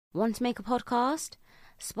Want to make a podcast?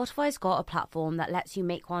 Spotify's got a platform that lets you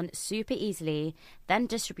make one super easily, then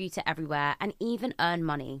distribute it everywhere and even earn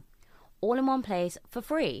money. All in one place for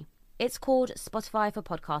free. It's called Spotify for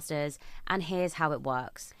Podcasters, and here's how it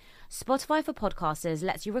works. Spotify for Podcasters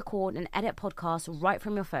lets you record and edit podcasts right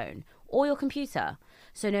from your phone or your computer.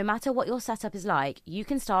 So no matter what your setup is like, you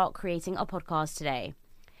can start creating a podcast today.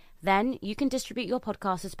 Then you can distribute your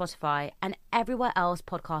podcast to Spotify and everywhere else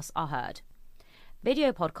podcasts are heard.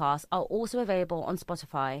 Video podcasts are also available on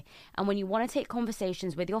Spotify, and when you want to take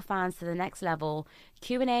conversations with your fans to the next level,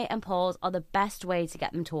 Q&A and polls are the best way to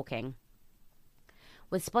get them talking.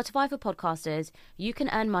 With Spotify for Podcasters, you can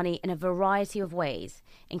earn money in a variety of ways,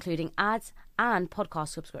 including ads and podcast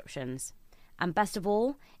subscriptions. And best of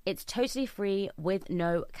all, it's totally free with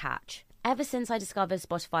no catch. Ever since I discovered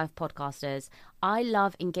Spotify for Podcasters, I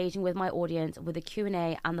love engaging with my audience with the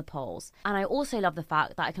Q&A and the polls. And I also love the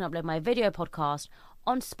fact that I can upload my video podcast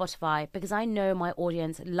onto Spotify because I know my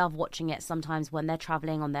audience love watching it sometimes when they're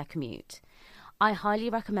traveling on their commute. I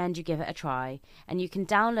highly recommend you give it a try, and you can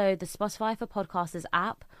download the Spotify for Podcasters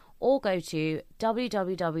app or go to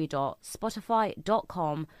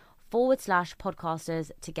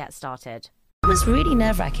www.spotify.com/podcasters to get started. It was really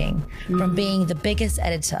nerve-wracking from being the biggest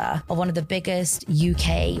editor of one of the biggest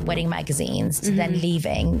UK wedding magazines to then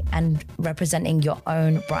leaving and representing your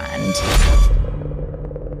own brand.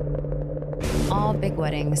 Are big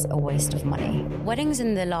weddings a waste of money? Weddings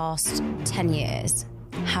in the last 10 years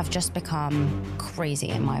have just become crazy,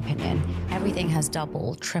 in my opinion. Everything has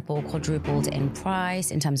doubled, tripled, quadrupled in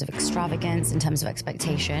price, in terms of extravagance, in terms of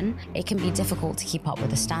expectation. It can be difficult to keep up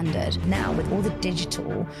with the standard. Now, with all the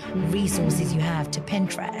digital resources you have to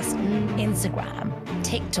Pinterest, Instagram,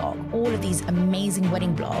 TikTok, all of these amazing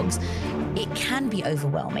wedding blogs, it can be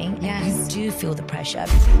overwhelming. Yes. And you do feel the pressure.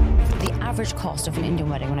 The average cost of an Indian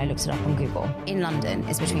wedding, when I looked it up on Google, in London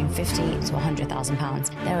is between £50,000 to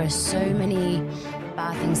 £100,000. There are so many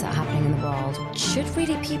bad things that are happening in the world. Should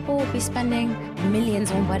really people be spending millions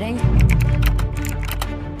on weddings?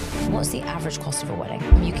 What's the average cost of a wedding?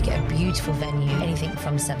 You could get a beautiful venue, anything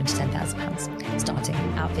from £7,000 to £10,000 starting.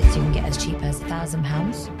 Outfits you can get as cheap as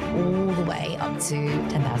 £1,000 all the way up to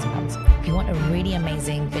 £10,000. If you want a really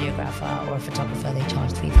amazing videographer or a photographer, they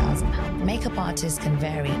charge £3,000. Makeup artists can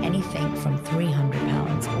vary anything from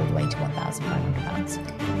 £300 all the way to £1,500.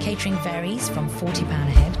 Catering varies from £40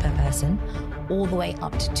 a head per person all the way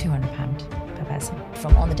up to £200 per person.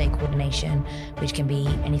 From on-the-day coordination, which can be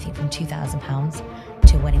anything from £2,000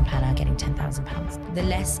 to a wedding planner getting £10,000. The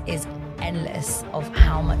list is endless of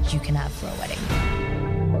how much you can have for a wedding.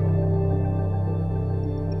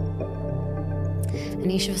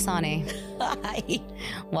 Anisha Vasani. Hi.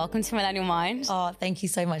 Welcome to Millennial Mind. Oh, thank you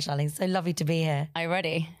so much, darling. So lovely to be here. Are you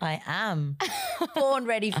ready? I am. Born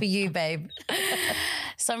ready for you, babe.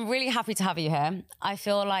 So I'm really happy to have you here. I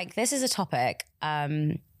feel like this is a topic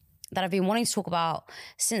that I've been wanting to talk about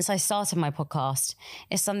since I started my podcast.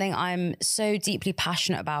 It's something I'm so deeply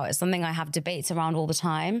passionate about. It's something I have debates around all the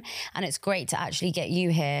time. And it's great to actually get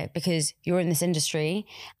you here because you're in this industry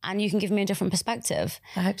and you can give me a different perspective.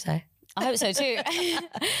 I hope so. I hope so too.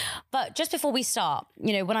 But just before we start,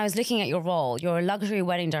 you know, when I was looking at your role, you're a luxury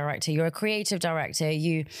wedding director, you're a creative director,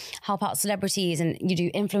 you help out celebrities and you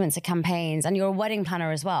do influencer campaigns, and you're a wedding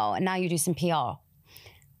planner as well. And now you do some PR.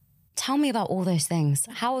 Tell me about all those things.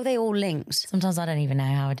 How are they all linked? Sometimes I don't even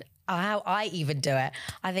know how I even do it.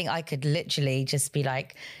 I think I could literally just be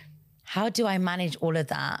like, how do I manage all of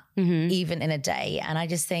that even in a day? And I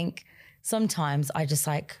just think sometimes I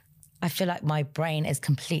feel like my brain is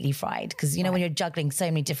completely fried because, you know, when you're juggling so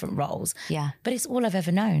many different roles. Yeah. But it's all I've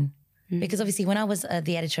ever known. Because obviously when I was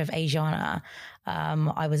the editor of Asiana,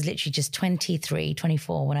 I was literally just 23,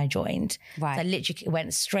 24 when I joined. Right. So I literally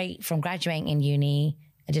went straight from graduating in uni.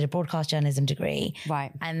 I did a broadcast journalism degree.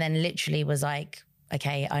 Right. And then literally was like,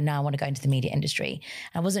 okay, I now want to go into the media industry.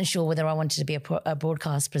 I wasn't sure whether I wanted to be a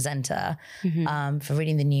broadcast presenter for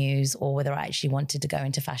reading the news or whether I actually wanted to go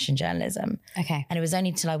into fashion journalism. Okay. And it was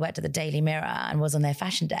only till I worked at the Daily Mirror and was on their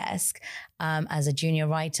fashion desk as a junior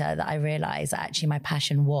writer that I realized that actually my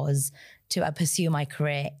passion was to pursue my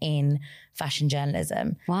career in fashion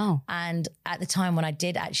journalism. Wow. And at the time when I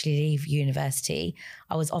did actually leave university,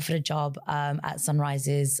 I was offered a job at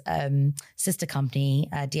Sunrise's sister company,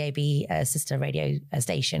 DAB sister radio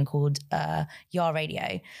station called Yar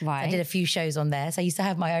Radio. Right. I did a few shows on there. So I used to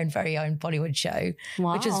have my very own Bollywood show,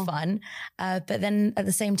 which was fun. But then at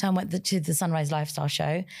the same time went to the Sunrise Lifestyle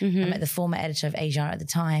show. I met the former editor of Asiana at the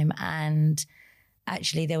time, and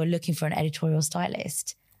actually they were looking for an editorial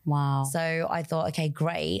stylist. Wow. So I thought, okay,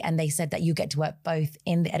 great. And they said that you get to work both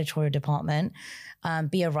in the editorial department,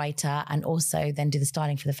 be a writer, and also then do the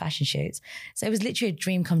styling for the fashion shoots. So it was literally a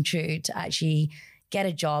dream come true to actually get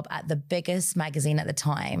a job at the biggest magazine at the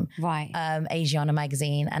time. Right. Asiana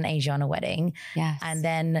magazine and Asiana Wedding. Yes. And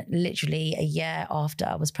then literally a year after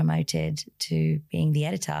I was promoted to being the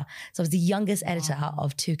editor. So I was the youngest editor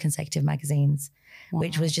of 2 consecutive magazines,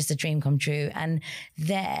 which was just a dream come true. And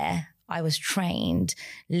there I was trained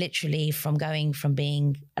literally from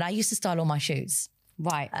being, and I used to style all my shoots.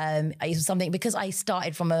 Right. I used something because I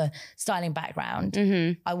started from a styling background.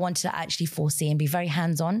 I wanted to actually foresee and be very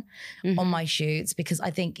hands-on on my shoots, because I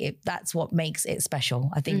think that's what makes it special.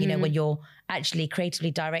 I think, you know, when you're actually creatively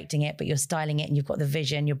directing it, but you're styling it and you've got the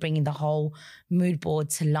vision, you're bringing the whole mood board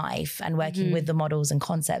to life and working with the models and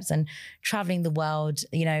concepts and traveling the world,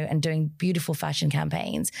 you know, and doing beautiful fashion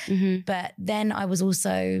campaigns. But then I was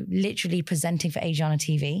also literally presenting for Asiana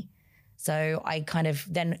TV. So I kind of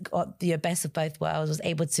then got the best of both worlds, was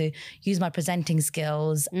able to use my presenting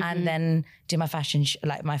skills and then do my fashion,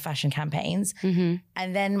 my fashion campaigns. And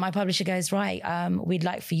then my publisher goes, right, we'd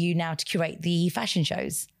like for you now to curate the fashion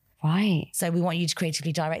shows. Right. So we want you to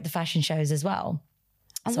creatively direct the fashion shows as well.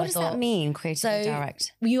 And what does that mean, creatively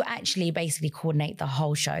direct? You actually basically coordinate the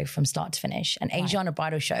whole show from start to finish. And Asiana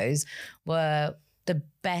bridal shows were the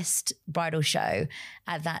best bridal show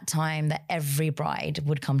at that time that every bride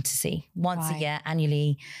would come to see once a year,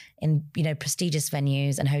 annually, in, you know, prestigious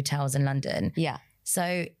venues and hotels in London. Yeah.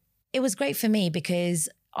 So it was great for me because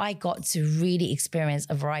I got to really experience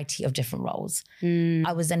a variety of different roles.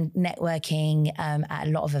 I was then networking at a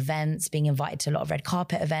lot of events, being invited to a lot of red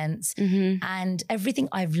carpet events. And everything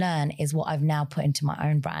I've learned is what I've now put into my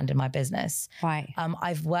own brand and my business. Right.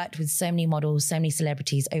 I've worked with so many models, so many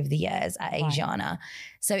celebrities over the years at Asiana.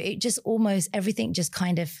 So it just almost, everything just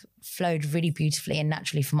kind of flowed really beautifully and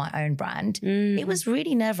naturally for my own brand. It was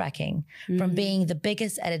really nerve-wracking from being the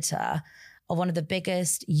biggest editor of one of the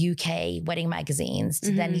biggest UK wedding magazines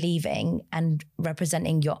to then leaving and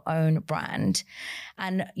representing your own brand.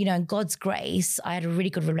 And, you know, in God's grace, I had a really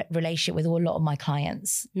good relationship with a lot of my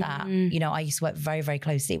clients that, you know, I used to work very, very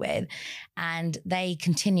closely with. And they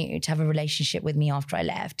continued to have a relationship with me after I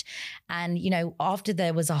left. And, you know, after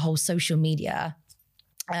there was a whole social media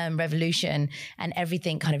revolution and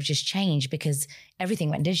everything kind of just changed because everything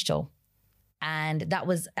went digital. And that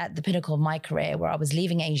was at the pinnacle of my career, where I was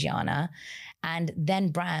leaving Asiana, and then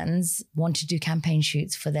brands wanted to do campaign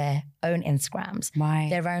shoots for their own Instagrams,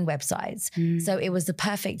 their own websites. So it was the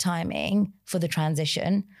perfect timing for the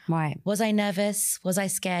transition. Right. Was I nervous? Was I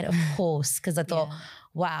scared? Of course, because I thought,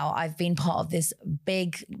 wow, I've been part of this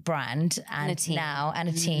big brand and a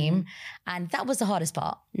team. And that was the hardest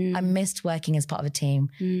part. I missed working as part of a team.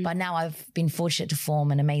 But now I've been fortunate to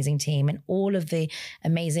form an amazing team, and all of the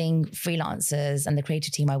amazing freelancers and the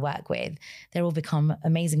creative team I work with, they're all become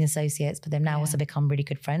amazing associates, but they've now also become really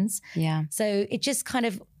good friends. Yeah. So it just kind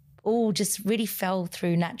of all just really fell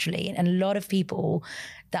through naturally. And a lot of people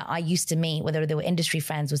that I used to meet, whether they were industry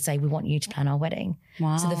friends, would say, we want you to plan our wedding.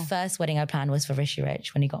 Wow. So the first wedding I planned was for Rishi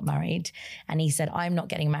Rich when he got married. And he said, I'm not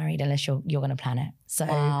getting married unless you're going to plan it. So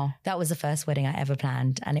that was the first wedding I ever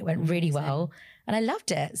planned, and it went really well. And I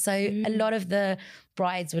loved it. So a lot of the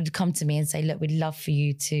brides would come to me and say, look, we'd love for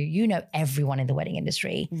you to, you know, everyone in the wedding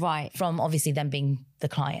industry. Right. From obviously them being the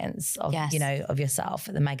clients of, you know, of yourself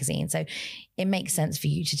at the magazine. So it makes sense for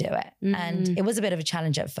you to do it. And it was a bit of a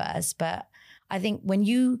challenge at first, but I think when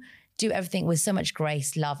you do everything with so much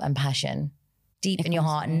grace, love and passion deep in your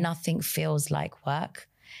heart, nothing feels like work.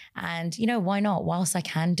 And, you know, why not? Whilst I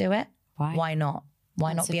can do it, why not?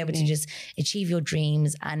 Why not be able to just achieve your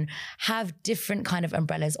dreams and have different kind of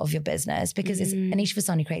umbrellas of your business? Because it's Anisha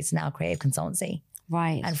Vasani creates now a creative consultancy.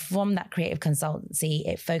 Right. And from that creative consultancy,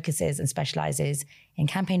 it focuses and specializes in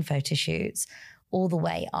campaign photo shoots, all the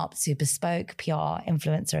way up to bespoke PR,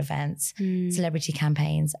 influencer events, celebrity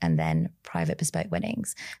campaigns, and then private bespoke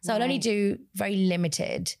weddings. So I'll only do very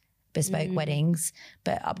limited bespoke weddings,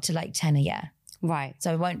 but up to like 10 a year. Right.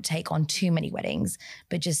 So I won't take on too many weddings,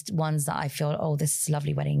 but just ones that I feel, oh, this is a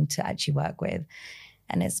lovely wedding to actually work with.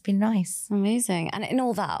 And it's been nice. Amazing. And in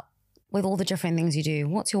all that, with all the different things you do,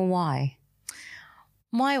 what's your why?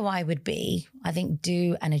 My why would be, I think,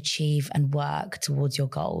 do and achieve and work towards your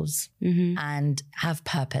goals and have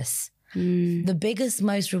purpose. The biggest,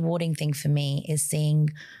 most rewarding thing for me is seeing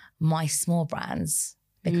my small brands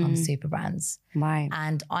become super brands. Right.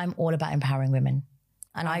 And I'm all about empowering women.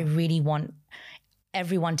 And I really want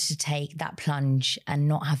everyone to take that plunge and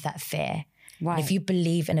not have that fear. Right. If you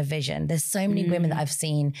believe in a vision, there's so many women that I've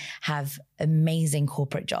seen have amazing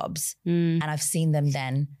corporate jobs and I've seen them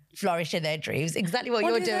then flourish in their dreams, exactly what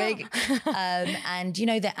you're doing. And, you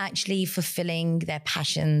know, they're actually fulfilling their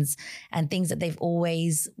passions and things that they've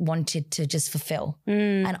always wanted to just fulfill.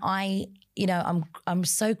 And I'm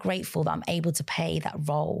so grateful that I'm able to play that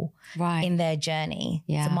role in their journey.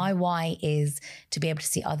 So my why is to be able to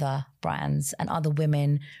see other brands and other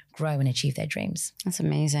women grow and achieve their dreams. That's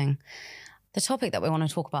amazing. The topic that we want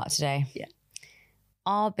to talk about today.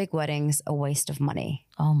 Are big weddings a waste of money?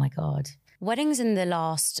 Oh my God. Weddings in the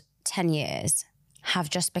last 10 years have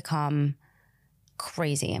just become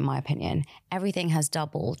crazy, in my opinion. Everything has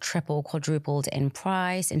doubled, tripled, quadrupled in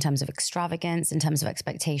price, in terms of extravagance, in terms of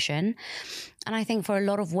expectation. And I think for a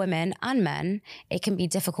lot of women and men, it can be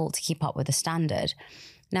difficult to keep up with the standard.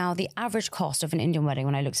 Now, the average cost of an Indian wedding,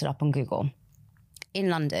 when I looked it up on Google, in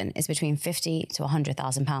London is between 50 to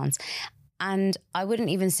 £100,000. And I wouldn't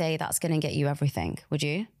even say that's going to get you everything, would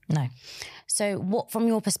you? No. So what, from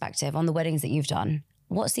your perspective on the weddings that you've done,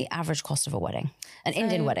 what's the average cost of a wedding?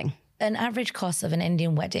 Indian wedding? An average cost of an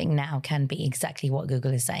Indian wedding now can be exactly what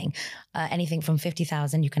Google is saying. Anything from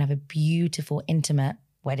 50,000, you can have a beautiful, intimate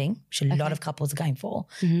wedding, which a lot of couples are going for,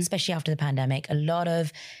 especially after the pandemic. A lot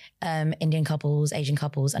of Indian couples, Asian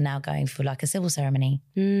couples are now going for like a civil ceremony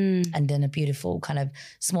and then a beautiful kind of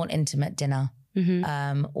small, intimate dinner.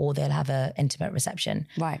 Or they'll have an intimate reception.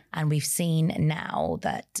 And we've seen now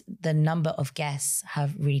that the number of guests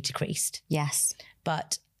have really decreased.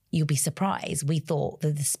 But you'll be surprised. We thought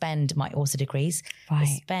that the spend might also decrease. The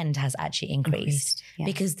spend has actually increased.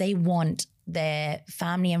 Because they want their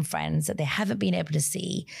family and friends that they haven't been able to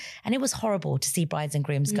see. And it was horrible to see brides and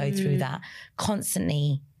grooms go through that,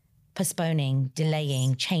 constantly postponing,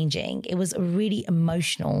 delaying, changing. It was a really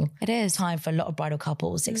emotional time for a lot of bridal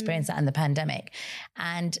couples to experience that in the pandemic.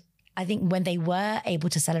 And I think when they were able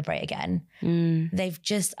to celebrate again,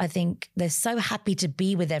 I think they're so happy to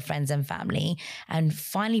be with their friends and family and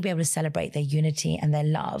finally be able to celebrate their unity and their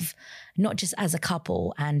love, not just as a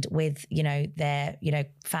couple and with, their,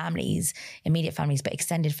 families, immediate families, but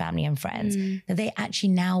extended family and friends, that they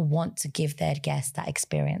actually now want to give their guests that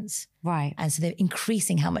experience. And so they're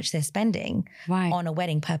increasing how much they're spending on a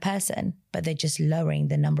wedding per person, but they're just lowering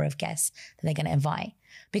the number of guests that they're going to invite.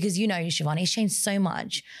 Because, Shivani, it's changed so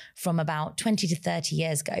much from about 20 to 30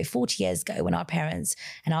 years ago, 40 years ago, when our parents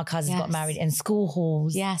and our cousins got married in school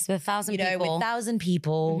halls. With 1,000 people. With 1,000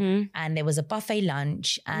 people. And there was a buffet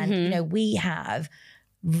lunch. And, we have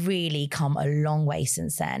really come a long way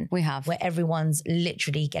since then. We have. Where everyone's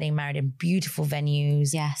literally getting married in beautiful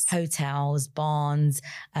venues, hotels, barns,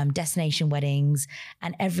 destination weddings,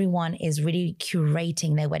 and everyone is really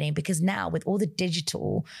curating their wedding because now with all the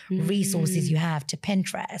digital resources you have to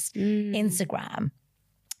Pinterest, Instagram,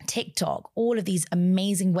 TikTok, all of these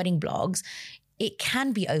amazing wedding blogs, it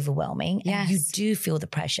can be overwhelming and you do feel the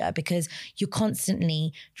pressure because you're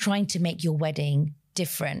constantly trying to make your wedding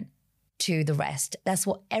different to the rest. That's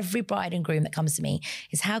what every bride and groom that comes to me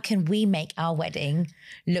is, how can we make our wedding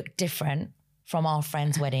look different from our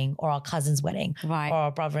friend's wedding or our cousin's wedding or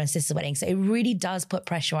our brother and sister wedding? So it really does put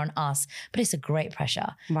pressure on us, but it's a great pressure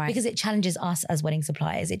because it challenges us as wedding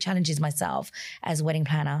suppliers. It challenges myself as a wedding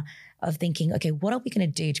planner of thinking, okay, what are we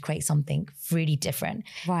going to do to create something really different?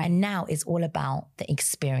 And now it's all about the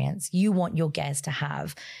experience. You want your guests to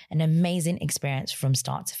have an amazing experience from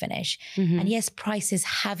start to finish. And yes, prices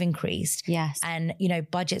have increased. And,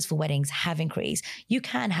 budgets for weddings have increased. You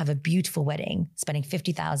can have a beautiful wedding spending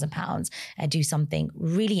 £50,000 and do something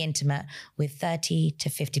really intimate with 30 to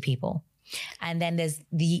 50 people. And then there's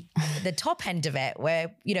the top end of it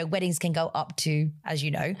where, weddings can go up to, as you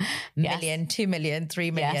know, million, 2 million,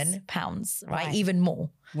 3 million pounds, right? Even more.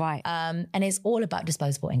 And it's all about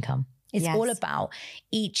disposable income. It's all about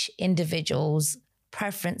each individual's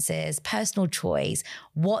preferences, personal choice,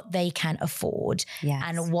 what they can afford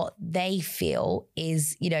and what they feel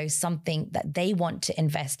is, something that they want to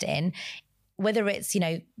invest in. Whether it's,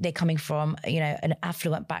 they're coming from, an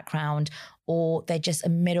affluent background or they're just a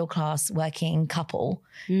middle-class working couple,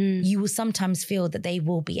 you will sometimes feel that they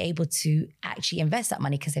will be able to actually invest that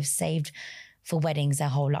money because they've saved for weddings their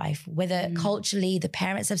whole life. Whether culturally the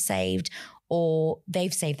parents have saved or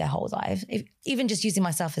they've saved their whole life. Even just using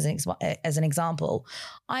myself as an example,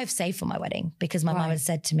 I've saved for my wedding because my mum had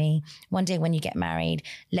said to me, one day when you get married,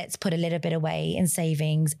 let's put a little bit away in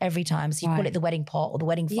savings every time. So you call it the wedding pot or the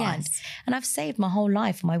wedding fund. And I've saved my whole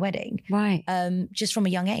life for my wedding. Just from a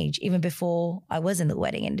young age, even before I was in the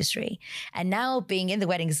wedding industry. And now being in the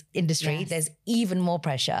weddings industry, there's even more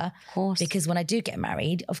pressure. Of course. Because when I do get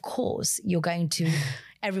married, of course, you're going to...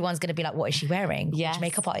 Everyone's going to be like, what is she wearing? Which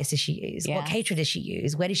makeup artist does she use? What caterer does she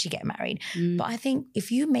use? Where does she get married? But I think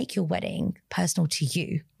if you make your wedding personal to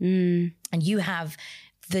you and you have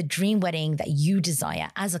the dream wedding that you desire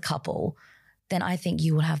as a couple, then I think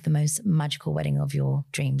you will have the most magical wedding of your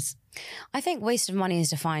dreams. I think waste of money is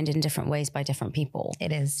defined in different ways by different people.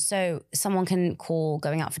 It is. So someone can call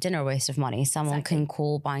going out for dinner a waste of money. Someone can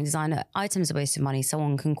call buying designer items a waste of money.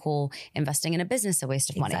 Someone can call investing in a business a waste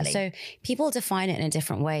of money. So people define it in a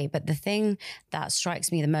different way. But the thing that strikes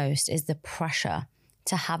me the most is the pressure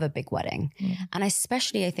to have a big wedding. And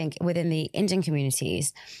especially I think within the Indian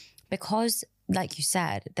communities, because like you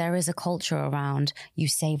said, there is a culture around you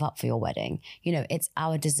save up for your wedding. You know, it's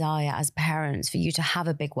our desire as parents for you to have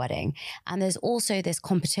a big wedding. And there's also this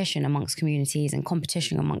competition amongst communities and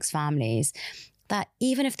competition amongst families that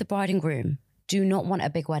even if the bride and groom do not want a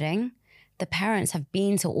big wedding, the parents have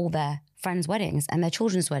been to all their friends' weddings and their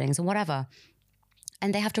children's weddings and whatever,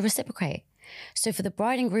 and they have to reciprocate. So for the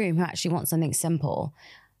bride and groom who actually want something simple,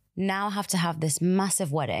 now have to have this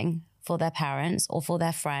massive wedding for their parents or for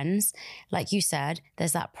their friends. Like you said,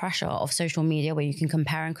 there's that pressure of social media where you can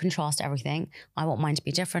compare and contrast everything. I want mine to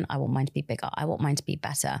be different. I want mine to be bigger. I want mine to be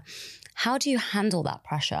better. How do you handle that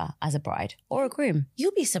pressure as a bride or a groom?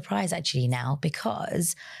 You'll be surprised actually now,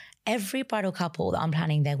 because every bridal couple that I'm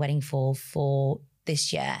planning their wedding for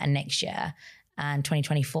this year and next year and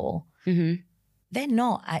 2024, they're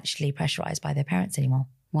not actually pressurized by their parents anymore.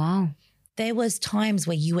 Wow. There was times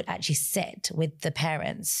where you would actually sit with the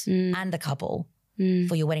parents and the couple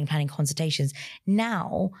for your wedding planning consultations.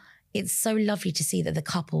 Now, it's so lovely to see that the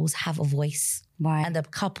couples have a voice and the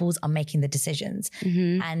couples are making the decisions.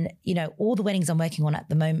 And, you know, all the weddings I'm working on at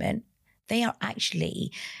the moment, they are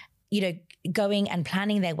actually, you know, going and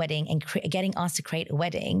planning their wedding and getting asked to create a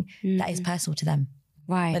wedding that is personal to them.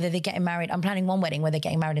 Right. Whether they're getting married, I'm planning one wedding where they're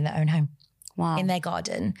getting married in their own home. Wow. In their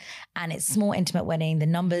garden, and it's small, intimate wedding. The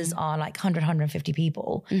numbers are like 100, 150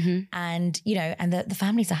 people, and you know, and the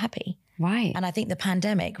families are happy. Right. And I think the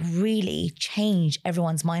pandemic really changed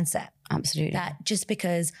everyone's mindset. Absolutely. That just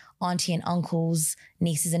because auntie and uncles,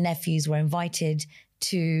 nieces and nephews were invited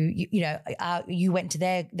to, you went to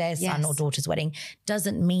their son or daughter's wedding,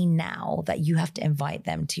 doesn't mean now that you have to invite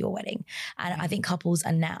them to your wedding. And I think couples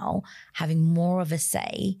are now having more of a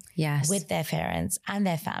say with their parents and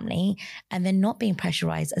their family, and they're not being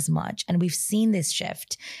pressurized as much. And we've seen this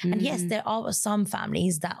shift. And yes, there are some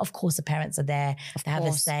families that, of course, the parents are there, they have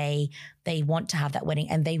a say, they want to have that wedding,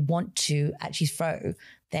 and they want to actually throw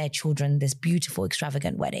their children this beautiful,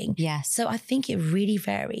 extravagant wedding. Yes. So I think it really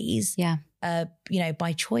varies.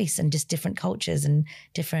 By choice and just different cultures and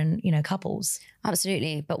different, couples.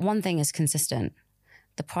 Absolutely. But one thing is consistent.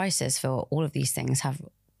 The prices for all of these things have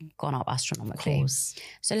gone up astronomically. Of course.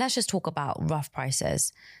 So let's just talk about rough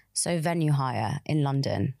prices. So venue hire in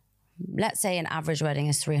London. Let's say an average wedding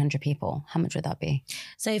is 300 people. How much would that be?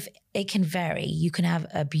 So if it can vary, you can have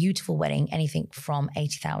a beautiful wedding, anything from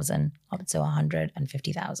 80,000 up to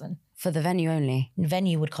 150,000. For the venue only?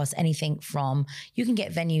 Venue would cost anything from, you can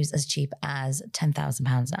get venues as cheap as £10,000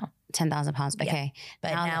 now. £10,000, okay. Yeah.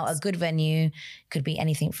 But now a good venue could be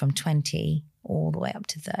anything from 20 all the way up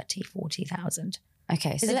to 30, 40,000.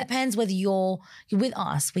 Okay. So it depends whether you're with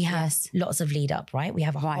us. We have lots of lead up, right? We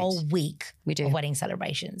have a whole week of wedding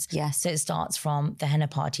celebrations. Yes. So it starts from the henna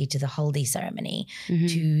party to the haldi ceremony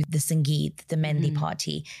to the sangeet, the mehndi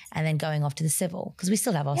party, and then going off to the civil, because we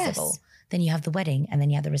still have our civil. Then you have the wedding and then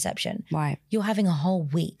you have the reception. Right. You're having a whole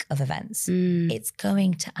week of events. It's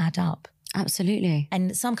going to add up. Absolutely.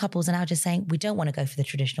 And some couples are now just saying, we don't want to go for the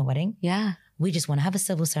traditional wedding. Yeah. We just want to have a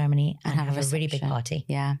civil ceremony and have a really big party.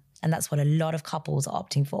 Yeah. And that's what a lot of couples are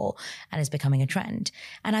opting for, and it's becoming a trend.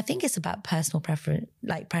 And I think it's about personal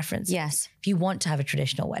preference. Yes. If you want to have a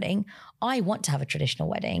traditional wedding, I want to have a traditional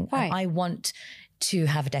wedding. Right. I want to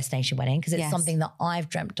have a destination wedding because it's something that I've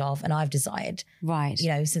dreamt of and I've desired. Right.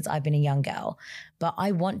 Since I've been a young girl. But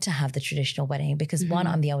I want to have the traditional wedding because one,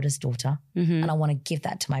 I'm the eldest daughter and I want to give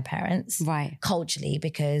that to my parents. Right. Culturally,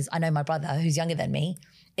 because I know my brother, who's younger than me,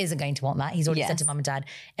 isn't going to want that. He's already said to mum and dad,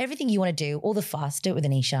 everything you want to do, all the fuss, do it with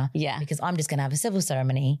Anisha. Yeah. Because I'm just going to have a civil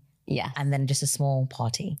ceremony. Yeah. And then just a small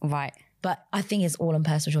party. Right. But I think it's all on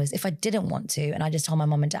personal choice. If I didn't want to and I just told my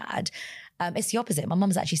mum and dad, it's the opposite. My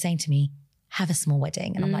mum's actually saying to me, have a small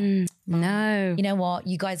wedding. And I'm like, no. You know what?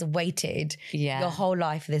 You guys have waited your whole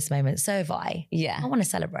life for this moment. So have I. Yeah. I want to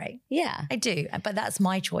celebrate. Yeah. I do. But that's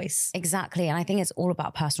my choice. Exactly. And I think it's all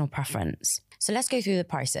about personal preference. So let's go through the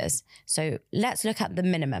prices. So let's look at the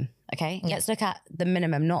minimum. Okay. Let's look at the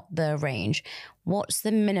minimum, not the range. What's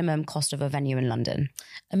the minimum cost of a venue in London?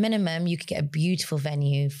 A minimum, you could get a beautiful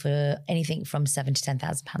venue for anything from £7,000 to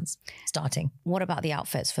 £10,000 starting. What about the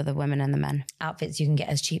outfits for the women and the men? Outfits you can get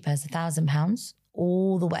as cheap as £1,000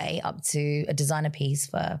 all the way up to a designer piece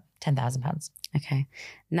for £10,000. Okay.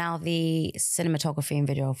 Now the cinematography and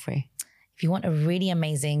video are free. If you want a really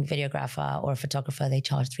amazing videographer or a photographer, they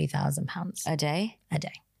charge £3,000. A day? A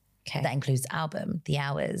day. Okay. That includes the album, the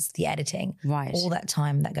hours, the editing. Right. All that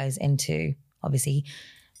time that goes into, obviously,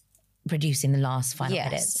 producing the last final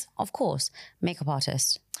edits. Of course. Makeup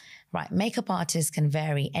artist. Right. Makeup artists can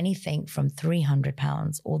vary anything from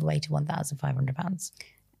 £300 all the way to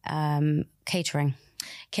 £1,500. Catering.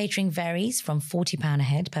 Catering varies from £40 a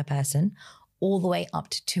head per person all the way up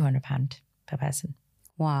to £200 per person.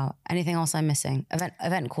 Wow. Anything else I'm missing?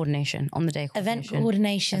 Event coordination, on the day coordination. Event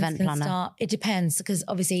coordination. Event planner. Start. It depends because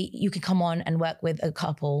obviously you can come on and work with a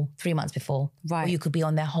couple 3 months before. Right. Or you could be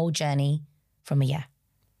on their whole journey from a year.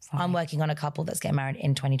 Right. I'm working on a couple that's getting married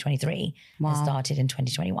in 2023 Wow. and started in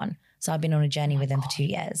 2021. So I've been on a journey with them for 2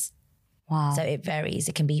 years. Wow. So it varies.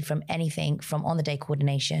 It can be from anything from on the day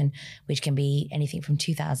coordination, which can be anything from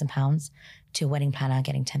 £2,000 to a wedding planner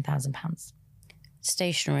getting £10,000.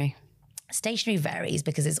 Stationery. Stationery varies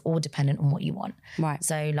because it's all dependent on what you want. Right.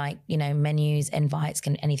 So like, you know, menus, invites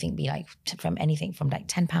can anything be like from anything from like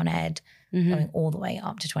 £10 a head going all the way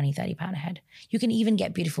up to £20, £30 a head. You can even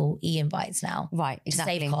get beautiful e-invites now. Right, to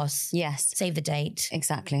exactly. save costs. Yes. Save the date.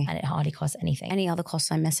 Exactly. And it hardly costs anything. Any other costs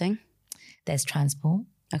I'm missing? There's transport.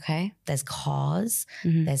 Okay. There's cars.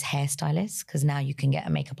 There's hairstylists because now you can get a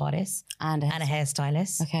makeup artist And and a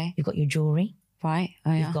hairstylist. Okay. You've got your jewelry. Right.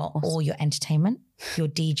 Oh, yeah. You've got all your entertainment, your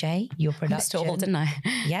DJ, your production. Missed it all, didn't I?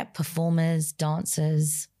 Yeah, performers,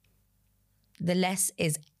 dancers. The list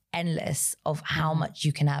is endless of how much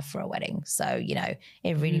you can have for a wedding. So, you know,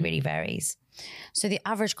 it really, really varies. So the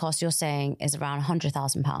average cost you're saying is around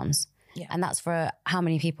 £100,000. Yeah. And that's for how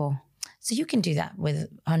many people? So you can do that with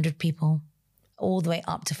 100 people all the way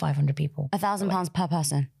up to 500 people. £1,000 per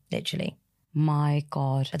person. Literally. My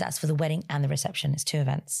God. But that's for the wedding and the reception. It's 2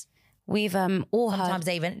 events. We've all heard. Sometimes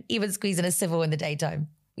they even squeeze in a civil in the daytime.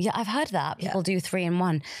 Yeah, I've heard that. People do 3 in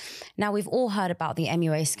 1. Now, we've all heard about the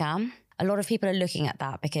MUA scam. A lot of people are looking at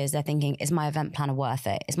that because they're thinking, is my event planner worth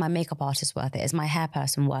it? Is my makeup artist worth it? Is my hair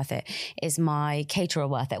person worth it? Is my caterer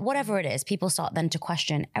worth it? Whatever it is, people start then to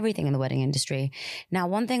question everything in the wedding industry. Now,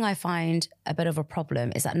 one thing I find a bit of a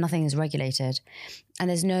problem is that nothing is regulated and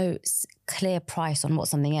there's no clear price on what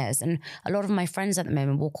something is. And a lot of my friends at the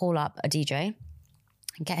moment will call up a DJ,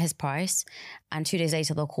 get his price, and 2 days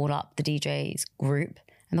later they'll call up the DJ's group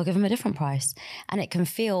and they'll give him a different price. And it can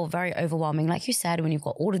feel very overwhelming, like you said, when you've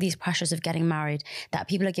got all of these pressures of getting married, that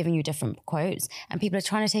people are giving you different quotes and people are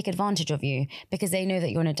trying to take advantage of you because they know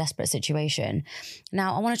that you're in a desperate situation.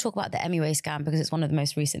 Now, I want to talk about the MUA scam because it's one of the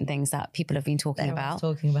most recent things that people have been talking about.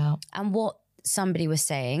 And what somebody was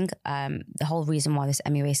saying, the whole reason why this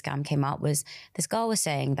MUA scam came out was this girl was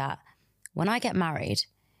saying that when I get married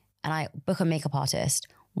and I book a makeup artist,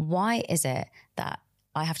 why is it that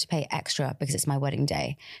I have to pay extra because it's my wedding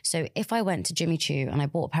day? So if I went to Jimmy Choo and I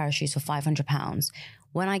bought a pair of shoes for £500,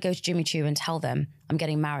 when I go to Jimmy Choo and tell them I'm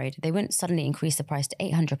getting married, they wouldn't suddenly increase the price to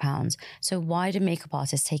 £800. So why do makeup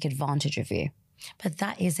artists take advantage of you? But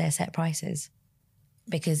that is their set prices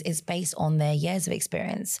because it's based on their years of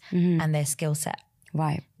experience and their skill set.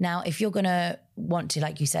 Right. Now, if you're going to want to,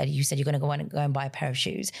 like you said you're going to go and buy a pair of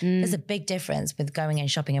shoes. There's a big difference with going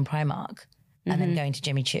and shopping in Primark and then going to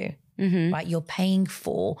Jimmy Choo. Right? You're paying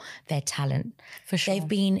for their talent. For sure. They've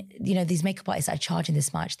been, you know, these makeup artists are charging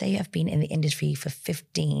this much. They have been in the industry for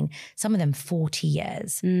 15, some of them 40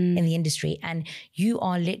 years in the industry. And you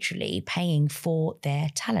are literally paying for their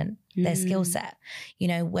talent, their skill set, you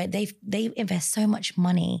know, where they invest so much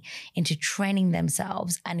money into training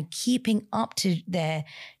themselves and keeping up to their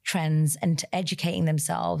trends and to educating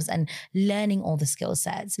themselves and learning all the skill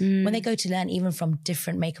sets. When they go to learn even from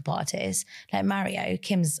different makeup artists, like Mario,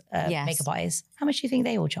 Kim's makeup artist, how much do you think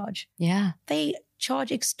they all charge? Yeah. They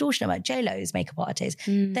charge extortionate amount. J-Lo's makeup artists,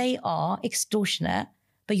 they are extortionate,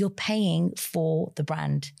 but you're paying for the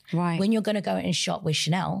brand. Right. When you're going to go and shop with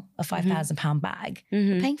Chanel, a £5,000 bag,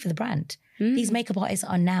 you're paying for the brand. These makeup artists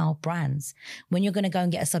are now brands. When you're going to go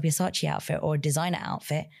and get a Sabyasachi outfit or a designer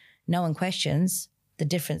outfit, no one questions the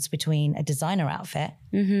difference between a designer outfit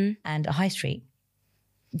and a high street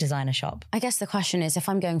designer shop. I guess the question is, if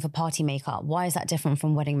I'm going for party makeup, why is that different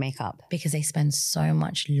from wedding makeup? Because they spend so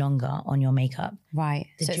much longer on your makeup. Right.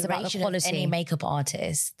 So it's about the quality. Any makeup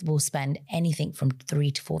artist will spend anything from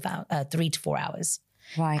 3 to 4 hours.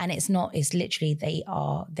 Right. And it's literally, they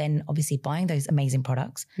are then obviously buying those amazing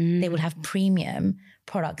products. They will have premium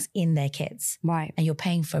products in their kits. Right. And you're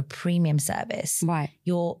paying for a premium service. Right.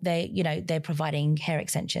 They're providing hair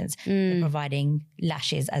extensions. They're providing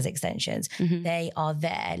lashes as extensions. They are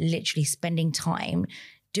there literally spending time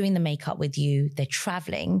doing the makeup with you. They're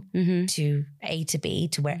traveling to A to B,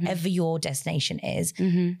 to wherever your destination is.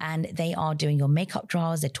 And they are doing your makeup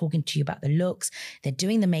trials. They're talking to you about the looks. They're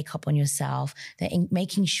doing the makeup on yourself. They're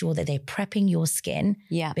making sure that they're prepping your skin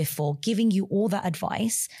before, giving you all that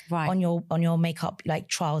advice on your makeup like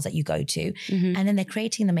trials that you go to. And then they're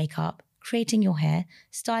creating the makeup, creating your hair,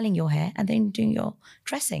 styling your hair, and then doing your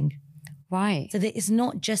dressing. Right. So that it's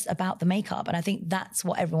not just about the makeup. And I think that's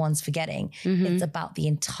what everyone's forgetting. It's about the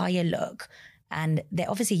entire look. And they're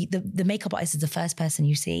obviously, the makeup artist is the first person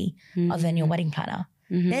you see other than your wedding planner.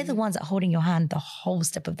 They're the ones that are holding your hand the whole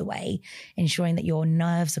step of the way, ensuring that your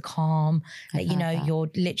nerves are calm, that, you know, you're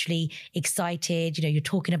literally excited, you know, you're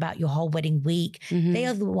talking about your whole wedding week. They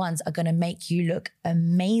are the ones that are going to make you look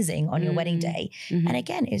amazing on your wedding day. And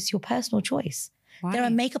again, it's your personal choice. There are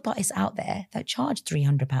makeup artists out there that charge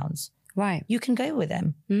 £300. Right. You can go with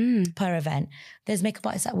them per event. There's makeup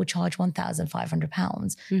artists that will charge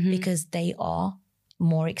 £1,500 because they are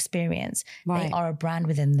more experienced. They are a brand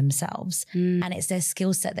within themselves and it's their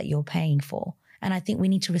skill set that you're paying for. And I think we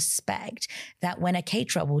need to respect that when a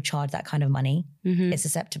caterer will charge that kind of money, it's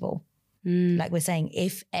acceptable. Like we're saying,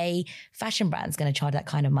 if a fashion brand's going to charge that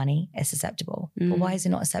kind of money, it's acceptable. But why is it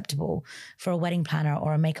not acceptable for a wedding planner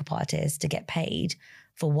or a makeup artist to get paid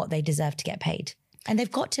for what they deserve to get paid? And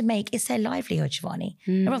they've got to make, it's their livelihood, Shivani.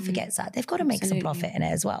 Everyone forgets that. They've got to make some profit in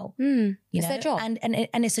it as well. You it's know? their job.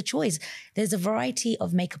 And it's a choice. There's a variety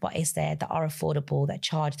of makeup artists there that are affordable, that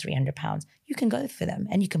charge £300. You can go for them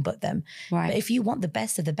and you can book them. Right. But if you want the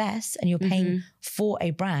best of the best and you're paying for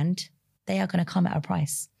a brand, they are going to come at a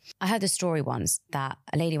price. I heard the story once that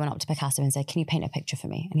a lady went up to Picasso and said, "Can you paint a picture for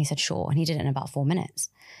me?" And he said, "Sure." And he did it in about 4 minutes.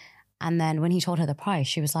 And then when he told her the price,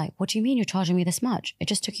 she was like, "What do you mean you're charging me this much? It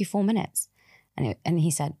just took you 4 minutes." And he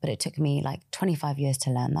said, "But it took me like 25 years to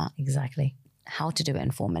learn that." Exactly. How to do it in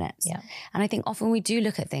 4 minutes. Yeah. And I think often we do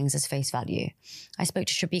look at things as face value. I spoke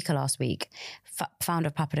to Shabika last week, founder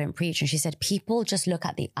of Papa Don't Preach, and she said, people just look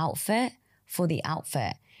at the outfit for the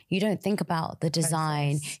outfit. You don't think about the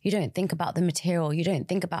design. You don't think about the material. You don't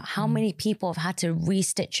think about how many people have had to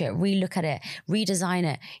restitch it, relook at it, redesign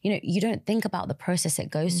it. You know, you don't think about the process it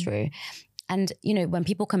goes through. And, you know, when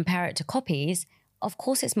people compare it to copies, of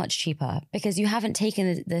course it's much cheaper because you haven't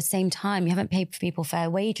taken the same time. You haven't paid people fair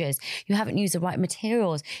wages. You haven't used the right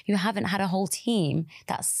materials. You haven't had a whole team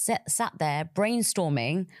that sat there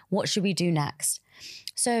brainstorming, what should we do next?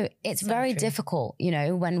 So it's very difficult, you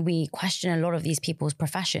know, when we question a lot of these people's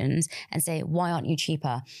professions and say, why aren't you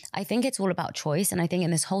cheaper? I think it's all about choice. And I think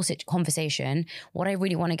in this whole conversation, what I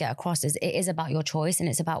really want to get across is it is about your choice and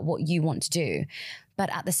it's about what you want to do.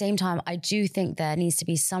 But at the same time, I do think there needs to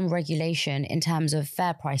be some regulation in terms of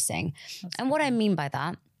fair pricing. And what I mean by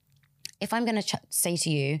that, if I'm going to say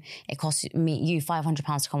to you, it costs you £500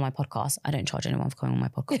 to come on my podcast. I don't charge anyone for coming on my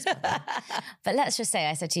podcast. But let's just say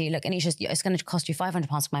I said to you, look, Anisha, it's going to cost you £500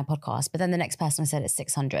 to my podcast. But then the next person said it's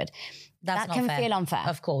 £600. That can feel unfair.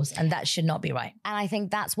 Of course. And that should not be right. And I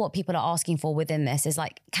think that's what people are asking for within this is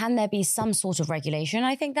like, can there be some sort of regulation?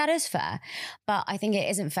 I think that is fair. But I think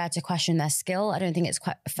it isn't fair to question their skill. I don't think it's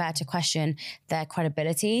quite fair to question their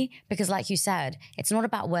credibility because like you said, it's not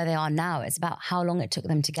about where they are now. It's about how long it took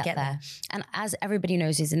them to get there. And as everybody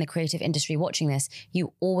knows who's in the creative industry watching this,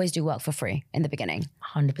 you always do work for free in the beginning.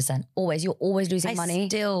 100%. Always. You're always losing money.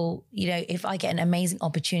 Still, you know, if I get an amazing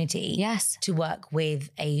opportunity to work with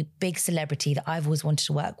a big celebrity that I've always wanted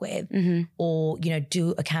to work with or, you know,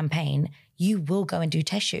 do a campaign, you will go and do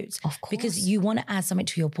test shoots. Of course. Because you want to add something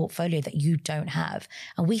to your portfolio that you don't have.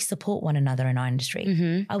 And we support one another in our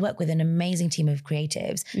industry. I work with an amazing team of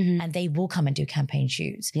creatives and they will come and do campaign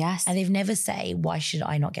shoots. Yes. And they've never say, why should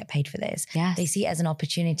I not get paid for this? Yes. They see it as an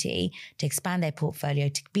opportunity to expand their portfolio,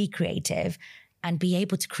 to be creative and be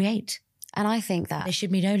able to create. And I think that there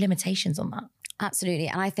should be no limitations on that. Absolutely.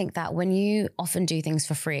 And I think that when you often do things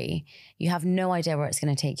for free, you have no idea where it's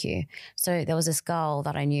going to take you. So there was this girl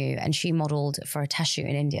that I knew and she modeled for a test shoot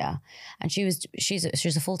in India. And she's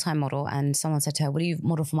a full-time model. And someone said to her, will you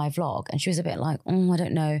model for my vlog? And she was a bit like, oh, I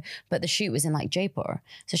don't know. But the shoot was in like Jaipur.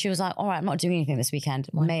 So she was like, all right, I'm not doing anything this weekend.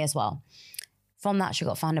 May as well. From that, she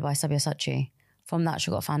got founded by Sabyasachi. From that, she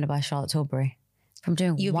got founded by Charlotte Tilbury. From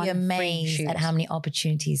doing You'll be amazed at how many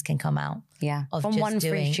opportunities can come out. Yeah. Of from just one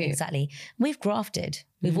doing, free shoot. Exactly. We've grafted.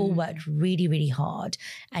 We've all worked really, really hard.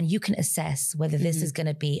 And you can assess whether this is going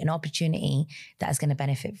to be an opportunity that is going to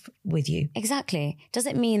benefit with you. Exactly.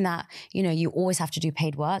 Doesn't mean that, you know, you always have to do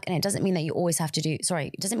paid work. And it doesn't mean that you always have to do,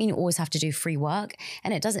 it doesn't mean you always have to do free work.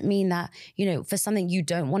 And it doesn't mean that, you know, for something you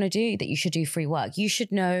don't want to do, that you should do free work. You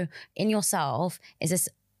should know in yourself, is this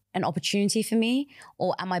an opportunity for me,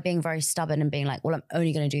 or am I being very stubborn and being like, well, I'm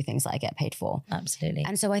only going to do things that I get paid for? Absolutely.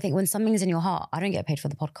 And so I think when something's in your heart, I don't get paid for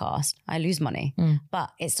the podcast. I lose money,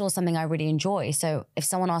 but it's still something I really enjoy. So if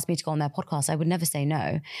someone asked me to go on their podcast, I would never say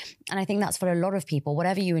no. And I think that's for a lot of people.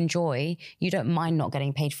 Whatever you enjoy, you don't mind not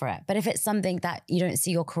getting paid for it. But if it's something that you don't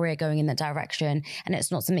see your career going in that direction and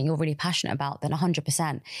it's not something you're really passionate about, then 100%.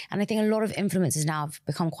 And I think a lot of influencers now have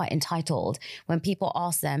become quite entitled when people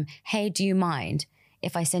ask them, hey, do you mind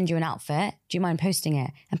if I send you an outfit, do you mind posting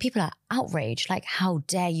it? And people are outraged. Like, how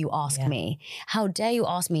dare you ask me? How dare you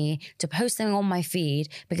ask me to post something on my feed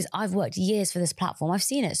because I've worked years for this platform. I've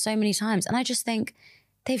seen it so many times. And I just think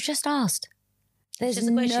they've just asked. There's just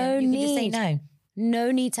a question. No you need. Can just say no.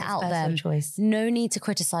 No need to out them. Choice. No need to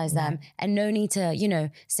criticize them. And no need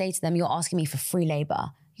to, say to them, you're asking me for free labor.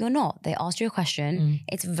 You're not. They asked you a question.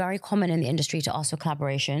 It's very common in the industry to ask for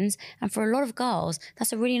collaborations. And for a lot of girls,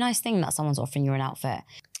 that's a really nice thing that someone's offering you an outfit.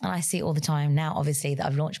 And I see it all the time now, obviously, that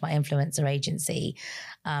I've launched my influencer agency,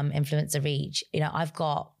 Influencer Reach. I've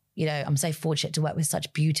got, I'm so fortunate to work with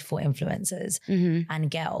such beautiful influencers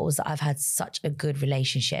and girls that I've had such a good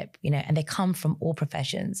relationship, and they come from all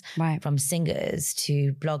professions, right? From singers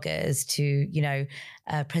to bloggers to,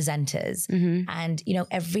 presenters. And,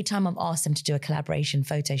 every time I've asked them to do a collaboration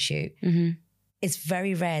photo shoot, it's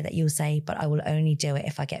very rare that you'll say, but I will only do it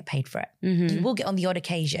if I get paid for it. You will get on the odd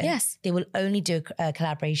occasion. Yes. They will only do a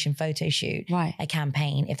collaboration photo shoot, a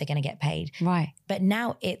campaign, if they're going to get paid. Right. But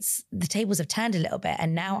now the tables have turned a little bit.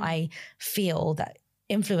 And now I feel that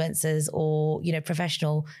influencers or,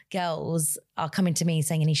 professional girls are coming to me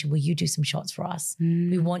saying, Anisha, will you do some shots for us?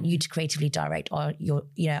 We want you to creatively direct our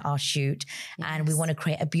shoot. Yes. And we want to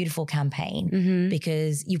create a beautiful campaign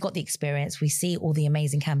because you've got the experience. We see all the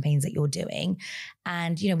amazing campaigns that you're doing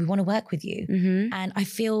and, we want to work with you. And I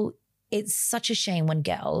feel it's such a shame when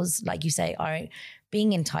girls, like you say, are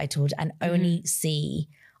being entitled and only see,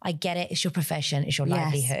 I get it, it's your profession, it's your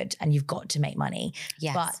livelihood, and you've got to make money.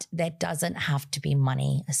 Yes. But there doesn't have to be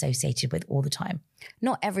money associated with all the time.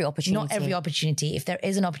 Not every opportunity. Not every opportunity. If there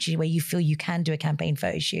is an opportunity where you feel you can do a campaign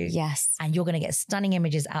photo shoot, yes, and you're going to get stunning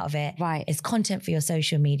images out of it, right? It's content for your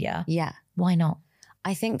social media. Yeah. Why not?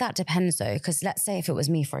 I think that depends though, because let's say if it was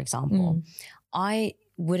me, for example, I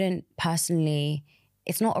wouldn't personally,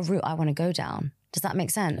 it's not a route I want to go down. Does that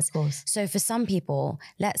make sense? Of course. So for some people,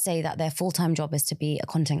 let's say that their full-time job is to be a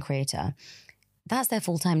content creator. That's their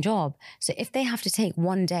full-time job. So if they have to take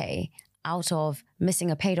one day out of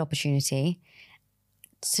missing a paid opportunity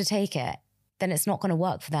to take it, then it's not going to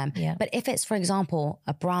work for them. Yeah. But if it's, for example,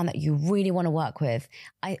 a brand that you really want to work with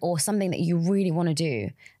or something that you really want to do,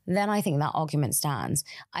 then I think that argument stands.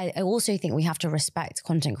 I also think we have to respect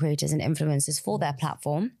content creators and influencers for their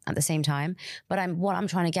platform at the same time. But what I'm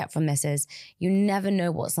trying to get from this is you never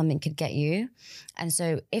know what something could get you. And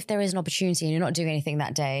so if there is an opportunity and you're not doing anything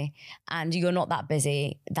that day and you're not that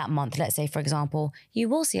busy that month, let's say, for example, you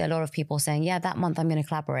will see a lot of people saying, yeah, that month I'm going to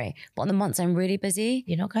collaborate. But on the months I'm really busy,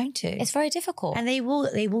 you're not going to. It's very difficult. And they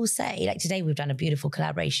will say, like today we've done a beautiful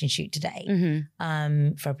collaboration shoot today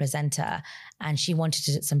for a presenter, and she wanted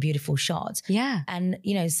to do some beautiful shots. Yeah. And,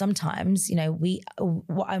 sometimes,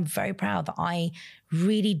 I'm very proud that I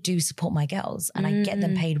really do support my girls and I get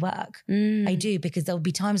them paid work. I do, because there'll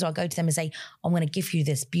be times where I'll go to them and say, I'm going to give you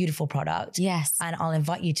this beautiful product. Yes. And I'll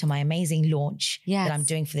invite you to my amazing launch that I'm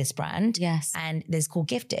doing for this brand. Yes. And there's called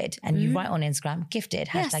Gifted. And you write on Instagram, Gifted,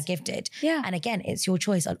 hashtag Gifted. Yeah. And again, it's your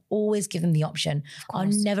choice. I'll always give them the option. I'll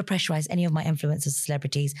never pressurize any of my influencers or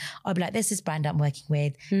celebrities. I'll be like, this is brand I'm working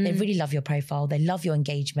with. They really love your profile. They love your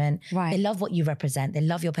engagement. Right. They love what you represent. They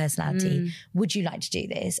love your personality. Would you like to do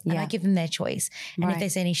this? And I give them their choice. And if they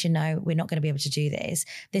say, Anisha, no, we're not going to be able to do this.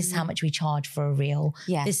 This is how much we charge for a reel.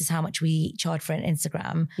 Yes. This is how much we charge for an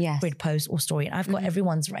Instagram grid post or story. And I've got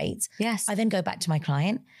everyone's rates. Yes. I then go back to my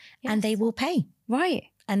client and they will pay. Right.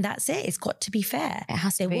 And that's it. It's got to be fair. It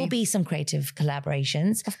has to be. There will be some creative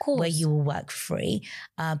collaborations, of course, where you will work for free.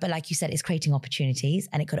 But like you said, it's creating opportunities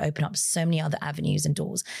and it could open up so many other avenues and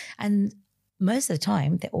doors. And most of the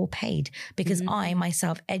time, they're all paid because I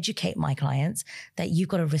myself educate my clients that you've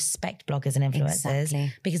got to respect bloggers and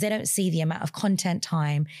influencers because they don't see the amount of content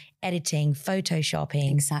time, editing,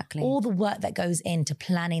 photoshopping, all the work that goes into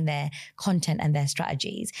planning their content and their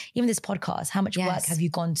strategies. Even this podcast, how much work have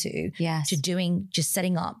you gone to doing, just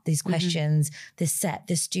setting up these questions, this set,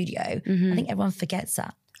 this studio? I think everyone forgets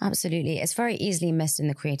that. Absolutely. It's very easily missed in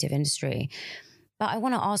the creative industry. But I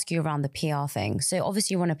want to ask you around the PR thing. So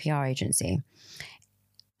obviously you run a PR agency.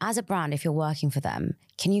 As a brand, if you're working for them,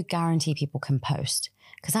 can you guarantee people can post?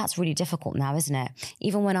 Because that's really difficult now, isn't it?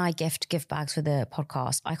 Even when I gift bags for the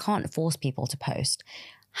podcast, I can't force people to post.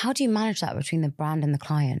 How do you manage that between the brand and the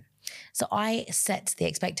client? So I set the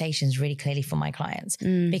expectations really clearly for my clients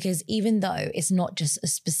because even though it's not just a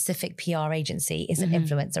specific PR agency, it's an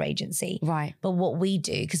influencer agency. Right. But what we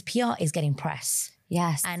do, because PR is getting press.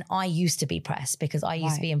 Yes. And I used to be press because I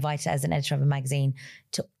used to be invited as an editor of a magazine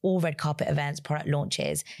to all red carpet events, product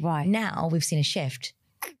launches. Right. Now we've seen a shift.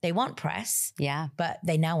 They want press, but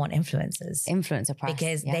they now want influencers. Influencer press.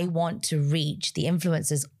 Because they want to reach the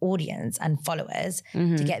influencers' audience and followers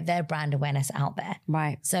to get their brand awareness out there.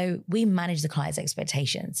 Right. So we manage the client's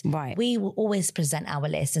expectations. Right. We will always present our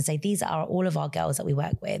list and say, these are all of our girls that we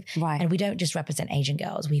work with. Right. And we don't just represent Asian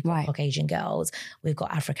girls. We've got Caucasian girls. We've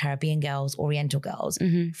got Afro-Caribbean girls, Oriental girls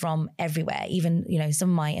from everywhere. Even, you know,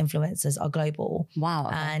 some of my influencers are global. Wow.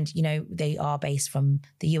 Okay. And, you know, they are based from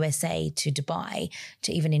the USA to Dubai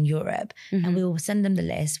to even in Europe. And we will send them the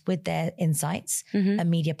list with their insights, a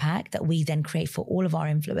media pack that we then create for all of our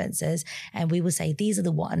influencers. And we will say, these are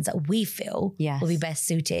the ones that we feel will be best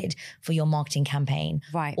suited for your marketing campaign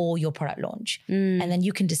or your product launch. And then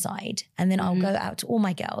you can decide. And then I'll go out to all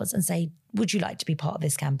my girls and say, would you like to be part of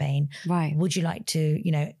this campaign? Right. Would you like to,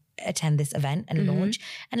 you know, attend this event and launch?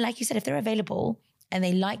 And like you said, if they're available and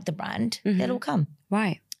they like the brand, they'll all come.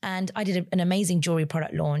 Right. And I did an amazing jewelry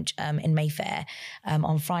product launch in Mayfair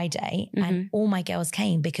on Friday. And all my girls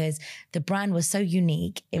came because the brand was so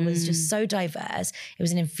unique. It was just so diverse. It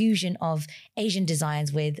was an infusion of Asian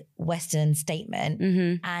designs with Western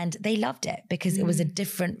statement. And they loved it because it was a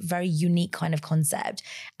different, very unique kind of concept.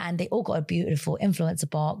 And they all got a beautiful influencer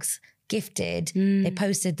box, gifted. They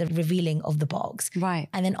posted the revealing of the box. Right.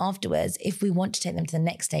 And then afterwards, if we want to take them to the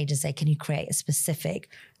next stage and say, can you create a specific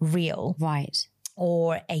reel? Right.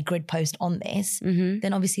 Or a grid post on this,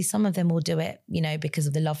 then obviously some of them will do it, you know, because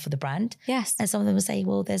of the love for the brand. Yes. And some of them will say,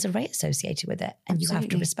 well, there's a rate associated with it and you have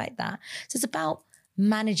to respect that. So it's about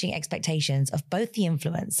managing expectations of both the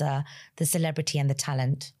influencer, the celebrity and the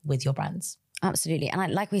talent with your brands. Absolutely.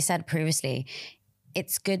 And like we said previously,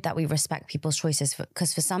 it's good that we respect people's choices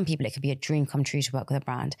because for some people, it could be a dream come true to work with a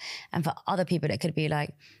brand. And for other people, it could be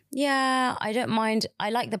like, yeah, I don't mind. I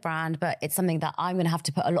like the brand, but it's something that I'm going to have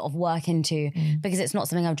to put a lot of work into because it's not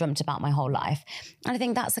something I've dreamt about my whole life. And I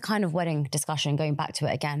think that's the kind of wedding discussion, going back to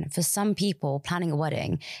it again. For some people, planning a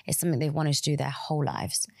wedding is something they've wanted to do their whole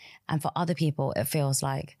lives. And for other people, it feels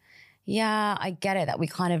like, yeah, I get it that we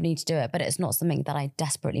kind of need to do it, but it's not something that I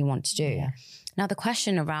desperately want to do. Yeah. Now, the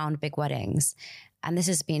question around big weddings, and this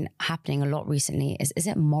has been happening a lot recently, is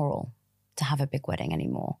it moral to have a big wedding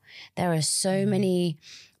anymore? There are so many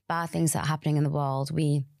bad things that are happening in the world.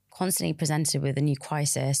 We constantly presented with a new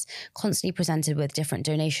crisis, constantly presented with different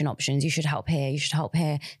donation options. You should help here, you should help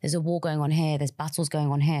here. There's a war going on here, there's battles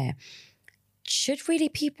going on here. Should really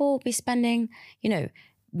people be spending, you know,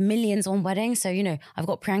 millions on weddings? So, you know, I've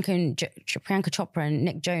got Priyanka Chopra and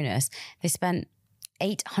Nick Jonas. They spent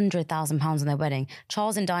 £800,000 on their wedding.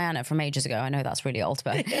 Charles and Diana from ages ago, I know that's really old,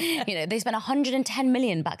 but you know, they spent 110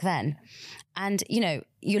 million back then. And you know,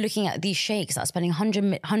 you're looking at these sheikhs that are spending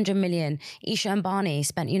 100 million. Isha Ambani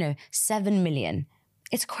spent, you know, 7 million.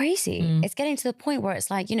 It's crazy. It's getting to the point where it's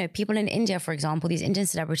like, you know, people in India, for example, these Indian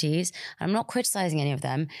celebrities, and I'm not criticizing any of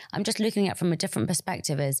them, I'm just looking at it from a different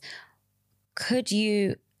perspective, is could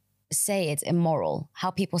you say it's immoral?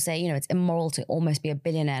 How people say, you know, it's immoral to almost be a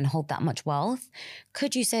billionaire and hold that much wealth.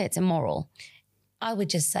 Could you say it's immoral? I would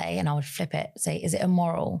just say, and I would flip it, say, is it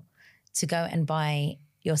immoral to go and buy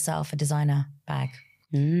yourself a designer bag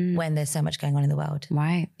when there's so much going on in the world?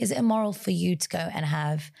 Right. Is it immoral for you to go and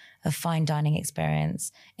have a fine dining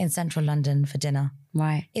experience in central London for dinner?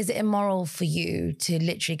 Right. Is it immoral for you to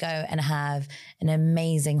literally go and have an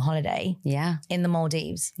amazing holiday in the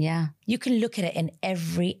Maldives? Yeah. You can look at it in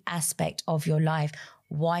every aspect of your life.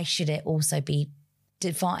 Why should it also be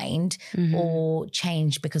defined or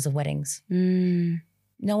changed because of weddings?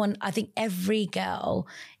 No one, I think every girl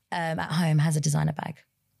at home has a designer bag.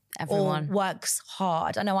 Everyone. Or works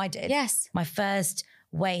hard. I know I did. Yes. My first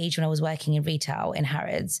wage when I was working in retail in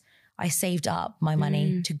Harrods, I saved up my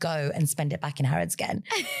money to go and spend it back in Harrods again.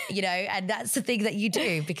 You know, and that's the thing that you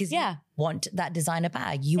do because you want that designer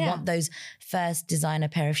bag. You want those first designer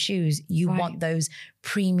pair of shoes. You want those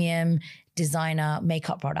premium designer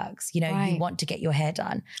makeup products. You know, you want to get your hair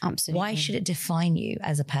done. Absolutely. Why should it define you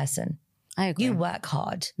as a person? I agree. You work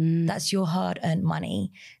hard. That's your hard-earned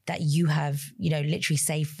money that you have, you know, literally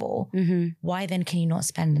saved for. Why then can you not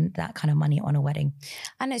spend that kind of money on a wedding?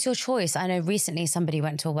 And it's your choice. I know recently somebody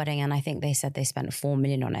went to a wedding and I think they said they spent 4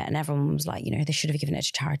 million on it and everyone was like, you know, they should have given it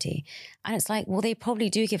to charity. And it's like, well, they probably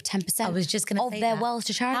do give 10% I was just going to of say their that. wealth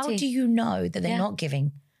to charity. How do you know that they're not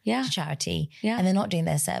giving? Yeah. to charity Yeah. and they're not doing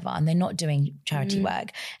their serva and they're not doing charity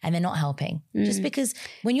work and they're not helping. Just because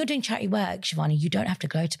when you're doing charity work, Shivani, you don't have to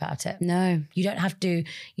gloat about it. No. You don't have to,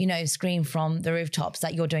 scream from the rooftops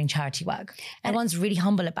that you're doing charity work. Everyone's really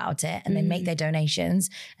humble about it and they make their donations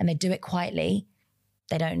and they do it quietly.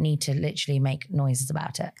 They don't need to literally make noises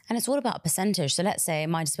about it. And it's all about a percentage. So let's say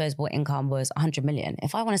my disposable income was 100 million.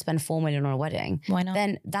 If I want to spend 4 million on a wedding, why not?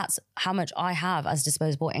 Then that's how much I have as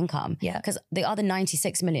disposable income. Yeah. Because the other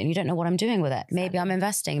 96 million, you don't know what I'm doing with it. Exactly. Maybe I'm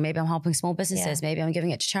investing, maybe I'm helping small businesses, maybe I'm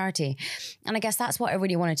giving it to charity. And I guess that's what I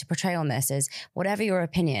really wanted to portray on this is whatever your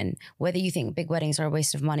opinion, whether you think big weddings are a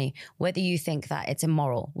waste of money, whether you think that it's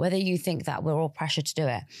immoral, whether you think that we're all pressured to do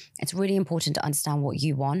it, it's really important to understand what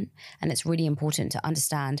you want. And it's really important to understand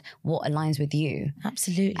what aligns with you.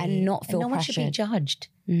 Absolutely. And not feel no pressured. One should be judged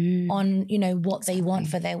on, what they want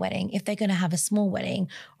for their wedding. If they're going to have a small wedding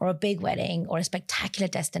or a big wedding or a spectacular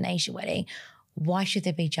destination wedding, why should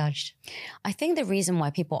they be judged? I think the reason why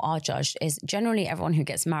people are judged is generally everyone who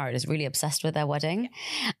gets married is really obsessed with their wedding.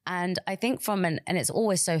 And I think and it's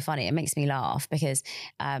always so funny, it makes me laugh because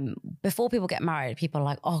before people get married, people are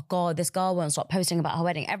like, oh God, this girl won't stop posting about her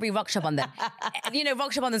wedding. Every Raksha Bandhan,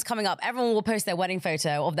 Raksha Bandhan's coming up. Everyone will post their wedding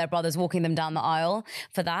photo of their brothers walking them down the aisle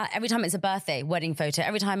for that. Every time it's a birthday, wedding photo.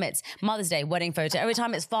 Every time it's Mother's Day, wedding photo. Every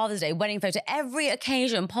time it's Father's Day, wedding photo. Every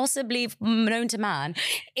occasion possibly known to man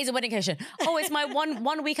is a wedding occasion. Oh, it's my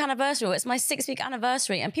one week anniversary or it's my 6-week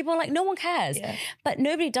anniversary. And people are like, no one cares. Yeah. But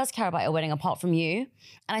nobody does care about your wedding apart from you.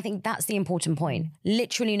 And I think that's the important point.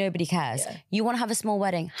 Literally nobody cares. Yeah. You want to have a small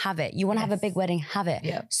wedding, have it. You want to have a big wedding, have it.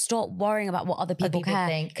 Yeah. Stop worrying about what other people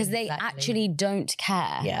care because they actually don't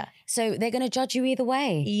care. Yeah. So they're going to judge you either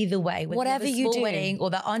way. Either way. Whatever you do. Wedding,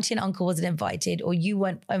 or that auntie and uncle wasn't invited or you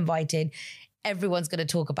weren't invited, everyone's going to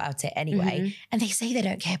talk about it anyway. And they say they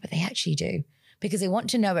don't care, but they actually do. Because they want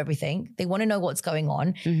to know everything. They want to know what's going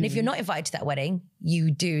on. And if you're not invited to that wedding, you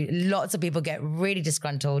do. Lots of people get really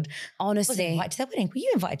disgruntled. Honestly. I wasn't invited to that wedding. Were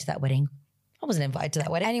you invited to that wedding? I wasn't invited to that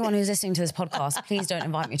wedding. Anyone who's listening to this podcast, please don't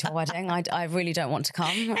invite me to a wedding. I really don't want to come.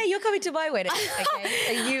 Hey, you're coming to my wedding, okay?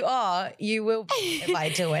 So you will be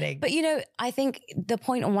invited to a wedding. But I think the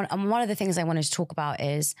point on one of the things I wanted to talk about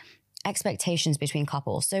is expectations between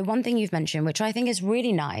couples. So one thing you've mentioned, which I think is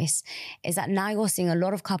really nice, is that now you're seeing a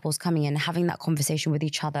lot of couples coming in having that conversation with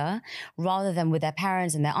each other rather than with their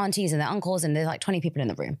parents and their aunties and their uncles and there's like 20 people in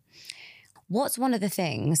the room. What's one of the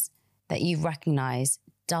things that you recognize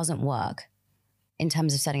doesn't work in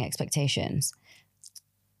terms of setting expectations?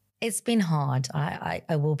 It's been hard. I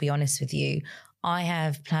will be honest with you. I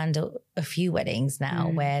have planned a few weddings now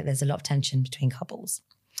where there's a lot of tension between couples.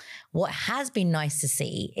 What has been nice to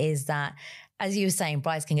see is that, as you were saying,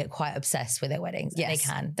 brides can get quite obsessed with their weddings. Yes,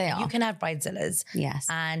 they can. They are. You can have bridezillas. Yes.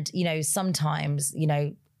 And, sometimes,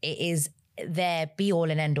 it is their be all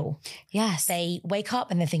and end all. Yes. They wake up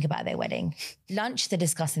and they think about their wedding. Lunch, they're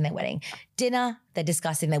discussing their wedding. Dinner, they're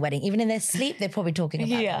discussing their wedding. Even in their sleep, they're probably talking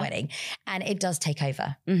about their wedding. And it does take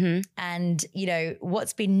over. And,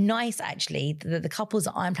 what's been nice actually, the couples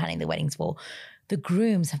that I'm planning the weddings for, the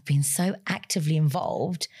grooms have been so actively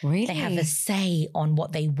involved. Really? They have a say on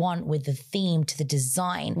what they want with the theme, to the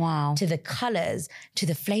design, to the colors, to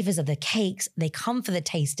the flavors of the cakes. They come for the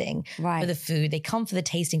tasting for the food. They come for the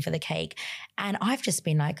tasting for the cake. And I've just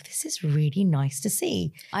been like, this is really nice to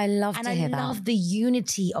see. I love to hear that. And I love the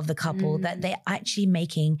unity of the couple, that they're actually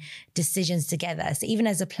making decisions together. So even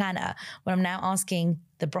as a planner, when I'm now asking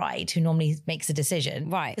the bride who normally makes a decision,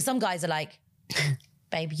 because some guys are like,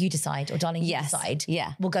 babe, you decide, or darling, you decide.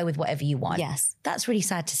 Yeah. We'll go with whatever you want. Yes. That's really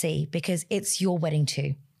sad to see because it's your wedding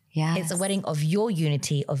too. Yes. It's a wedding of your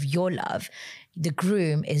unity, of your love. The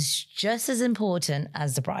groom is just as important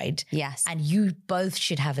as the bride. Yes. And you both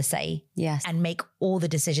should have a say. Yes. And make all the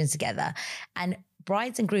decisions together. And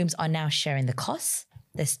brides and grooms are now sharing the costs.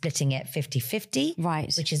 They're splitting it 50-50.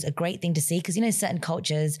 Right. Which is a great thing to see because, certain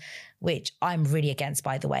cultures, which I'm really against,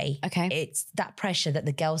 by the way. Okay. It's that pressure that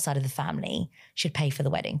the girl side of the family should pay for the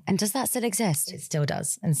wedding. And does that still exist? It still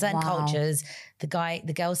does. In certain cultures, the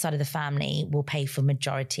girl side of the family will pay for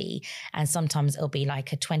majority. And sometimes it'll be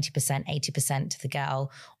like a 20%, 80% to the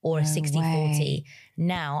girl or a 60-40.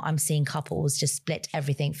 Now I'm seeing couples just split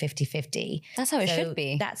everything 50-50. That's how it should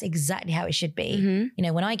be. That's exactly how it should be.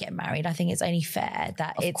 When I get married, I think it's only fair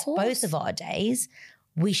that it's both of our days.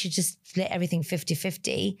 We should just split everything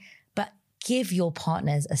 50-50, but give your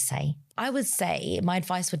partners a say. I would say my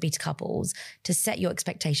advice would be to couples to set your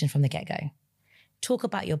expectation from the get-go. Talk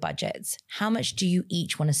about your budgets. How much do you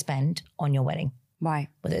each want to spend on your wedding? Right.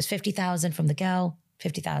 Whether it's 50,000 from the girl,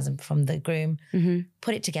 50,000 from the groom,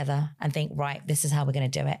 put it together and think, right, this is how we're going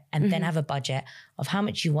to do it. And then have a budget of how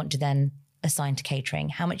much you want to then assign to catering,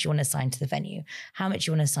 how much you want to assign to the venue, how much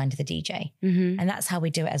you want to assign to the DJ. And that's how we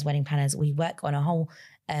do it as wedding planners. We work on a whole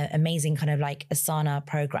amazing kind of like Asana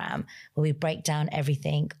program where we break down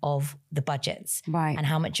everything of the budgets and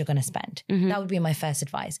how much you're going to spend. That would be my first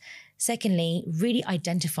advice. Secondly, really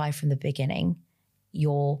identify from the beginning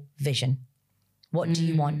your vision. What do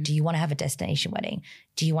you want? Do you want to have a destination wedding?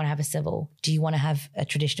 Do you want to have a civil? Do you want to have a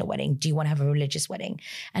traditional wedding? Do you want to have a religious wedding?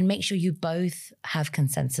 And make sure you both have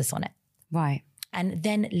consensus on it. Right. And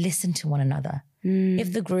then listen to one another.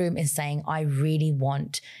 If the groom is saying, I really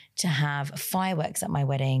want to have fireworks at my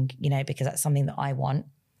wedding, you know, because that's something that I want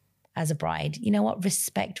as a bride, you know what?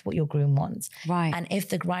 Respect what your groom wants. Right. And if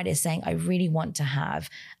the bride is saying, I really want to have,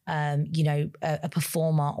 you know, a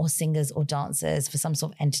performer or singers or dancers for some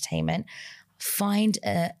sort of entertainment, find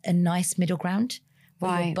a nice middle ground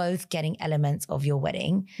where you're both getting elements of your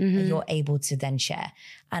wedding that you're able to then share.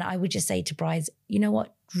 And I would just say to brides, you know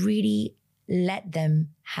what? Really let them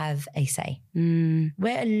have a say.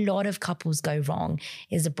 Where a lot of couples go wrong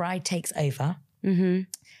is the bride takes over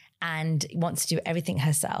and wants to do everything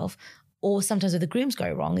herself. Or sometimes where the grooms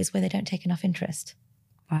go wrong is where they don't take enough interest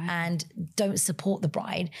and don't support the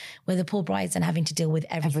bride, where the poor bride's then having to deal with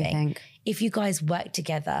everything. If you guys work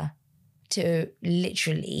together to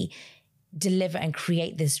literally deliver and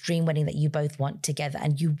create this dream wedding that you both want together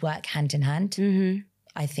and you work hand in hand,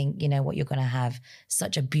 I think, you know what, you're going to have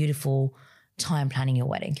such a beautiful time planning your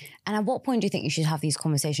wedding. And at what point do you think you should have these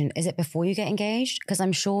conversations? Is it before you get engaged? Because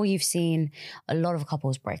I'm sure you've seen a lot of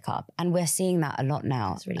couples break up, and we're seeing that a lot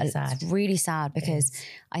now. It's really sad. It's really sad because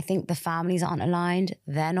I think the families aren't aligned,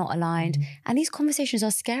 they're not aligned, and these conversations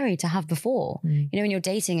are scary to have before. You know, when you're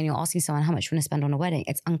dating and you're asking someone how much you want to spend on a wedding,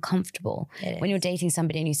 it's uncomfortable. When you're dating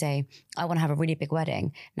somebody and you say, I want to have a really big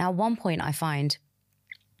wedding. Now, at one point I found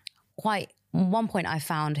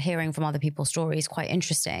hearing from other people's stories quite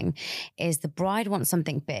interesting is the bride wants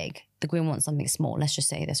something big, the groom wants something small. Let's just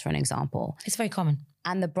say this for an example. It's very common.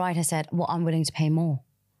 And the bride has said, well, I'm willing to pay more.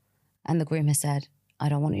 And the groom has said, I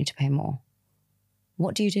don't want you to pay more.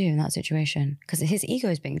 What do you do in that situation? Because his ego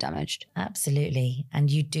is being damaged. Absolutely.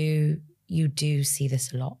 And you do see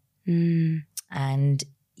this a lot. And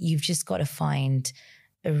you've just got to find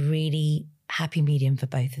a really happy medium for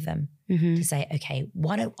both of them. To say, okay,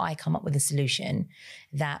 why don't I come up with a solution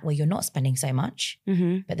that where you're not spending so much,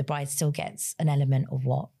 but the bride still gets an element of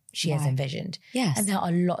what she has envisioned. Yes. And there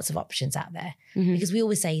are lots of options out there because we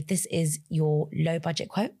always say this is your low budget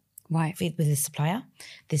quote with the supplier.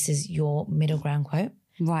 This is your middle ground quote.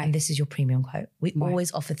 And this is your premium quote. We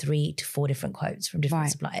always offer 3 to 4 different quotes from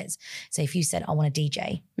different suppliers. So if you said, I want a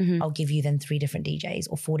DJ, I'll give you then 3 different DJs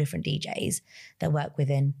or 4 different DJs that work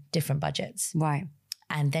within different budgets.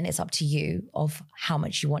 And then it's up to you of how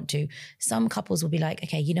much you want to. Some couples will be like,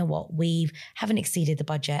 okay, you know what? We haven't exceeded the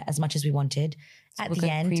budget as much as we wanted. So at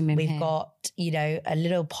the end, we've got, you know, a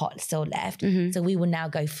little pot still left. So we will now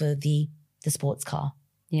go for the sports car.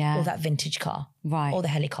 Or that vintage car. Or the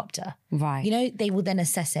helicopter. You know, they will then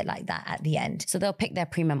assess it like that at the end. So they'll pick their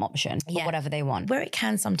premium option for whatever they want. Where it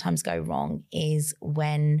can sometimes go wrong is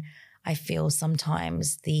when I feel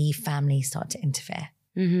sometimes the families start to interfere.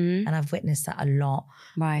 And I've witnessed that a lot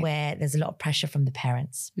where there's a lot of pressure from the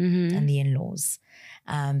parents and the in-laws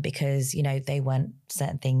because, you know, they want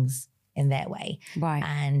certain things in their way.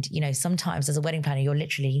 And, you know, sometimes as a wedding planner, you're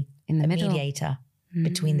literally in the middle. Mediator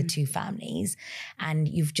between the two families. And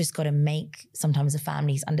you've just got to make sometimes the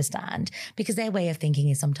families understand because their way of thinking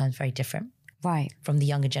is sometimes very different from the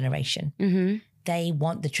younger generation. They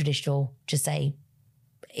want the traditional, just say,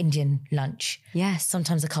 Indian lunch.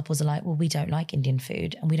 Sometimes the couples are like, well, we don't like Indian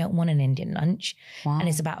food and we don't want an Indian lunch. And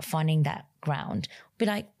it's about finding that ground. Be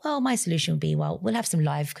like, well, my solution would be, well, we'll have some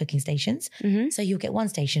live cooking stations. So you'll get one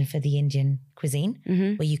station for the Indian cuisine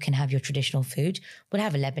where you can have your traditional food. We'll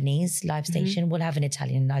have a Lebanese live station. We'll have an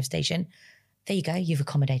Italian live station. There you go. You've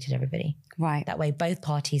accommodated everybody. That way both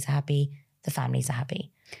parties are happy. The families are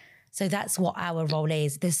happy. So that's what our role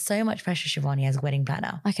is. There's so much pressure, Shivani, as a wedding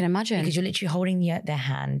planner. I can imagine. Because you're literally holding their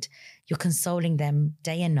hand. You're consoling them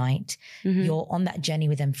day and night. You're on that journey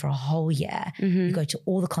with them for a whole year. You go to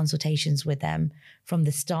all the consultations with them from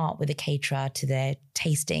the start with the caterer to their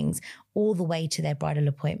tastings, all the way to their bridal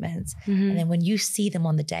appointments. And then when you see them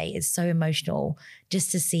on the day, it's so emotional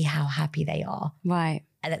just to see how happy they are. And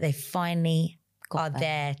that they finally are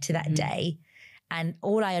there to that day. And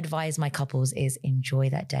all I advise my couples is enjoy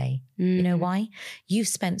that day. You know why? You've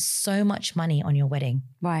spent so much money on your wedding.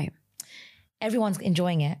 Everyone's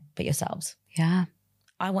enjoying it but yourselves.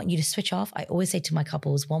 I want you to switch off. I always say to my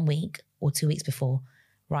couples 1 week or 2 weeks before,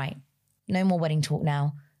 right, no more wedding talk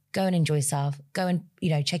now. Go and enjoy yourself. Go and,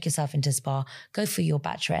 check yourself into a spa. Go for your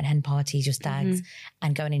bachelorette and hen parties, your stags,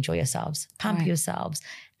 and go and enjoy yourselves. Pamper yourselves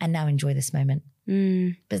and now enjoy this moment.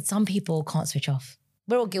 But some people can't switch off.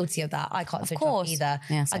 We're all guilty of that. I can't switch off either.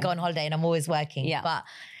 Yeah, I go on holiday and I'm always working. Yeah. But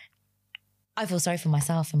I feel sorry for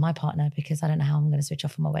myself and my partner because I don't know how I'm going to switch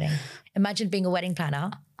off for my wedding. Imagine being a wedding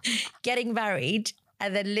planner, getting married,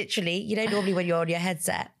 and then literally, normally when you're on your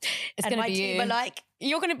headset, it's going to be team are like,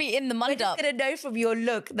 you're going to be in the mund we're up. We're just going to know from your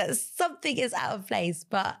look that something is out of place.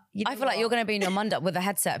 But I feel like you're going to be in your mund up with a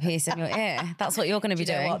headset piece in your ear. That's what you're going to be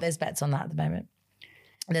doing. Know what? There's bets on that at the moment.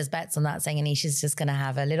 There's bets on that saying Anisha's just going to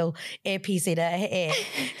have a little earpiece in her ear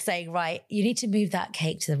saying, right, you need to move that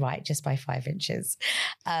cake to the right just by 5 inches.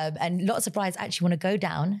 And lots of brides actually want to go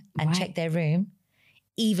down and check their room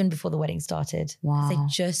even before the wedding started. Wow. They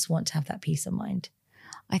just want to have that peace of mind.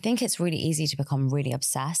 I think it's really easy to become really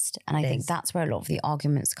obsessed. And I think that's where a lot of the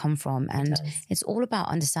arguments come from. And it's all about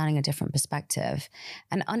understanding a different perspective.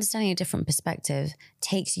 And understanding a different perspective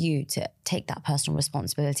takes you to take that personal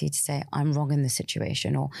responsibility to say, I'm wrong in this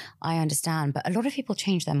situation, or I understand. But a lot of people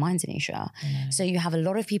change their minds, Anisha. So you have a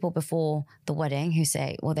lot of people before the wedding who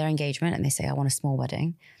say, well, their engagement, and they say, I want a small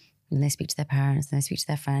wedding. And they speak to their parents, and they speak to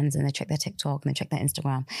their friends, and they check their TikTok, and they check their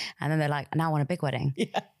Instagram. And then they're like, now I want a big wedding.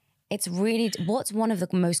 Yeah. It's really, what's one of the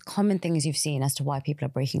most common things you've seen as to why people are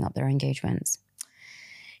breaking up their engagements?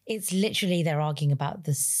 It's literally they're arguing about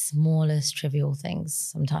the smallest trivial things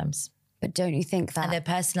sometimes. But don't you think that... And their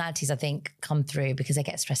personalities, I think, come through because they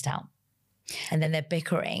get stressed out. And then they're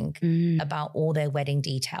bickering about all their wedding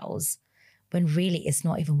details when really it's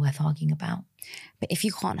not even worth arguing about. But if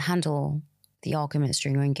you can't handle the arguments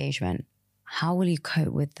during your engagement, how will you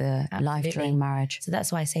cope with the life during marriage? So that's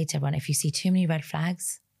why I say to everyone, if you see too many red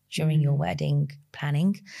flags during your wedding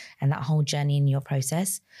planning and that whole journey in your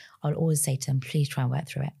process, I'll always say to them, please try and work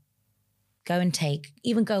through it.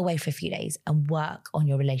 Even go away for a few days and work on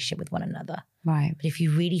your relationship with one another. Right. But if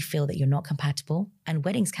you really feel that you're not compatible, and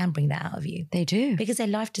weddings can bring that out of you. They do. Because they're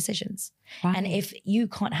life decisions. Right. And if you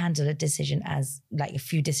can't handle a decision as like a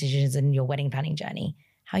few decisions in your wedding planning journey,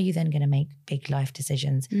 how are you then going to make big life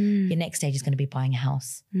decisions? Your next stage is going to be buying a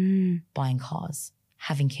house, buying cars,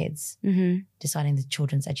 having kids, deciding the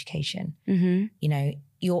children's education.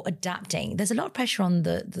 You're adapting. There's a lot of pressure on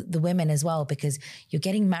the women as well because you're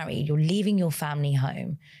getting married, you're leaving your family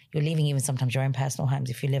home, you're leaving even sometimes your own personal homes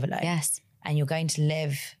if you live alone. Yes. And you're going to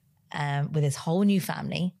live with this whole new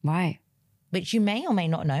family. Right. Which you may or may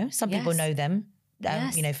not know. Some people know them,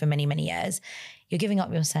 for many, many years. You're giving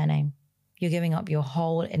up your surname. You're giving up your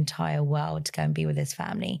whole entire world to go and be with this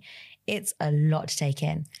family. It's a lot to take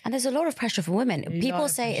in. And there's a lot of pressure for women. People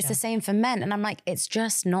say it's the same for men. And I'm like, it's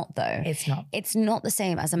just not though. It's not. It's not the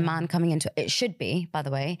same as a man coming into it. It should be, by the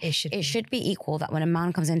way. It should be equal that when a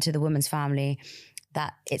man comes into the woman's family,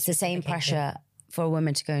 that it's the same pressure for a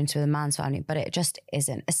woman to go into the man's family, but it just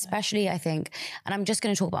isn't. Especially, I think, and I'm just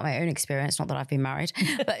going to talk about my own experience, not that I've been married,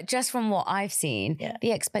 but just from what I've seen,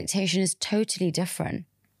 the expectation is totally different.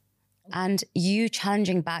 And you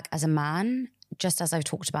challenging back as a man, just as I've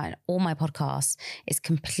talked about in all my podcasts, is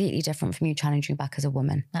completely different from you challenging back as a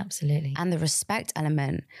woman. Absolutely. And the respect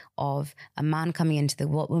element of a man coming into the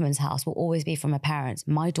woman's house will always be from a parent.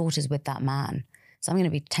 My daughter's with that man. So I'm going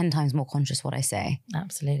to be 10 times more conscious what I say.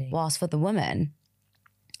 Absolutely. Whilst for the woman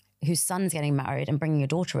whose son's getting married and bringing a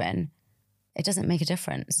daughter in, it doesn't make a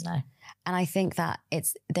difference. No. And I think that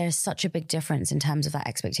there's such a big difference in terms of that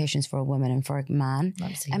expectations for a woman and for a man.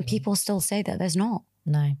 Absolutely. And people still say that there's not.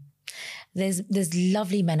 No. There's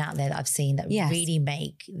lovely men out there that I've seen that really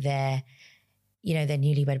make their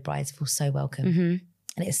newlywed brides feel so welcome. And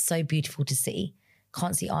it's so beautiful to see.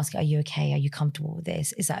 Constantly asking, are you okay? Are you comfortable with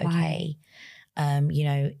this? Is that okay?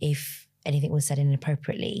 Right. If anything was said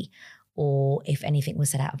inappropriately or if anything was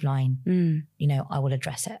said out of line, I will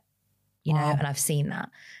address it. And I've seen that.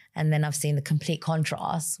 And then I've seen the complete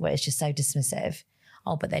contrast where it's just so dismissive.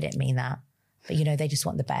 Oh, but they didn't mean that. But, they just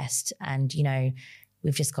want the best. And,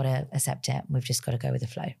 we've just got to accept it. We've just got to go with the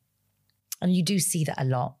flow. And you do see that a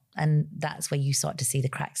lot. And that's where you start to see the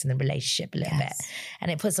cracks in the relationship a little bit.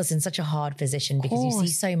 And it puts us in such a hard position because you see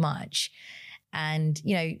so much. And,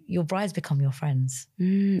 your brides become your friends.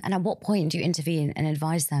 And at what point do you intervene and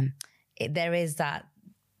advise them? There is that.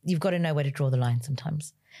 You've got to know where to draw the line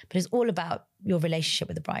sometimes. But it's all about your relationship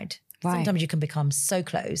with the bride. Right. Sometimes you can become so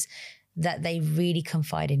close that they really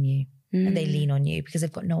confide in you. and they lean on you because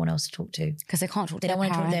they've got no one else to talk to. Because they can't talk to They their don't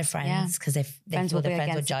want to talk to their parents. friends because they feel their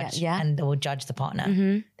friends will judge and they will judge the partner.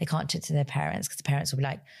 They can't talk to their parents because the parents will be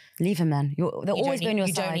like, leave him then. They'll always be on your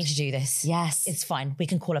side. You don't need to do this. Yes. It's fine. We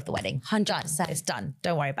can call off the wedding. 100%. It's done.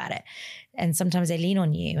 Don't worry about it. And sometimes they lean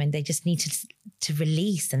on you and they just need to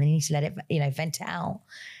release and they need to let it, vent it out.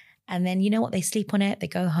 And then, you know what? They sleep on it. They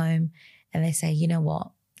go home and they say, you know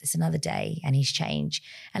what? It's another day and he's changed.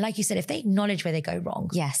 And like you said, if they acknowledge where they go wrong.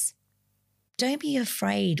 Yes. Don't be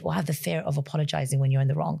afraid or have the fear of apologizing when you're in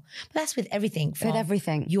the wrong. But that's with everything. With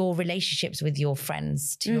everything. Your relationships with your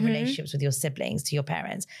friends, to your relationships with your siblings, to your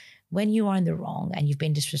parents. When you are in the wrong and you've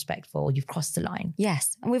been disrespectful, you've crossed the line.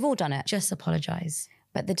 Yes. And we've all done it. Just apologize.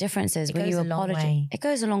 But the difference is when you apologize, it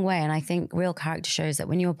goes a long way. And I think real character shows that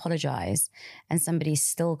when you apologize and somebody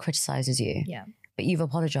still criticizes you, but you've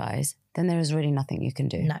apologized, then there is really nothing you can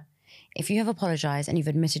do. No. If you have apologized and you've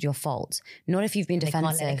admitted your fault, not if you've been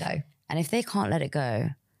defensive. They can't let it go. And if they can't let it go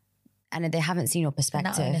and they haven't seen your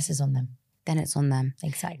perspective, that onus is on them. Then it's on them.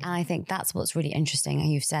 Exactly. And I think that's what's really interesting.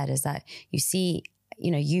 And you've said is that you see,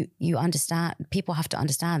 you understand, people have to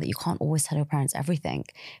understand that you can't always tell your parents everything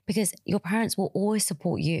because your parents will always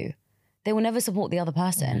support you. They will never support the other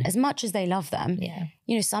person as much as they love them.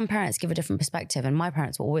 Yeah. Some parents give a different perspective and my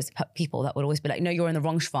parents were always people that would always be like, no, you're in the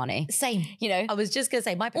wrong, Shivani. Same. I was just going to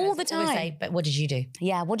say, my parents all the time always say, but what did you do?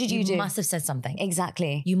 Yeah, what did you do? You must have said something.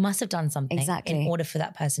 Exactly. You must have done something exactly in order for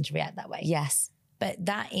that person to react that way. Yes. But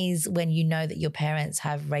that is when you know that your parents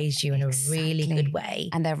have raised you in a really good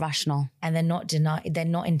way. And they're rational. And they're not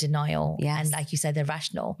in denial. Yes. And like you said, they're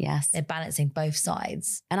rational. Yes. They're balancing both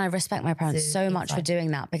sides. And I respect my parents so much for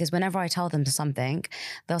doing that because whenever I tell them something,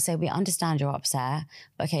 they'll say, we understand you're upset,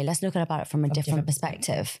 but okay, let's look at it from a different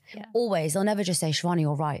perspective. Yeah. Always, they'll never just say, Shivani,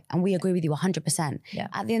 you're right. And we agree with you 100%. Yeah.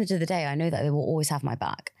 At the end of the day, I know that they will always have my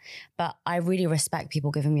back. But I really respect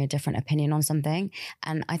people giving me a different opinion on something.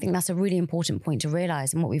 And I think that's a really important point to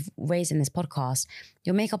realize. And what we've raised in this podcast,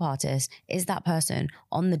 your makeup artist is that person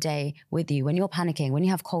on the day with you when you're panicking, when you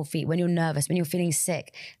have cold feet, when you're nervous, when you're feeling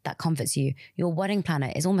sick, that comforts you. Your wedding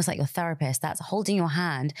planner is almost like your therapist that's holding your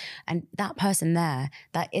hand, and that person there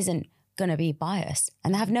that isn't going to be biased,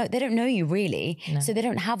 and they don't know you really. No. So they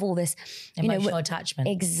don't have all this emotional attachment.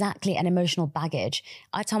 Exactly. And emotional baggage.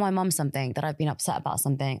 I tell my mum something that I've been upset about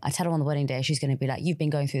something. I tell her on the wedding day, she's going to be like, you've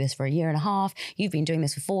been going through this for 1.5 years. You've been doing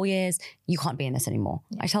this for 4 years. You can't be in this anymore.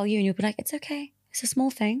 Yeah. I tell you and you'll be like, it's okay. It's a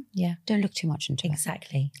small thing. Yeah. Don't look too much into it.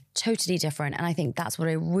 Exactly. Totally different. And I think that's what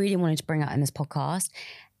I really wanted to bring out in this podcast.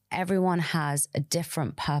 Everyone has a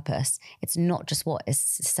different purpose. It's not just what is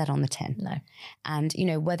said on the tin. No. And,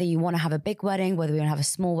 whether you want to have a big wedding, whether you want to have a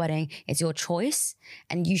small wedding, it's your choice.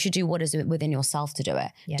 And you should do what is within yourself to do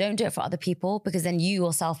it. Yeah. Don't do it for other people because then you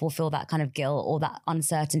yourself will feel that kind of guilt or that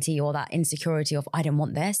uncertainty or that insecurity of, I don't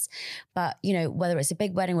want this. But, whether it's a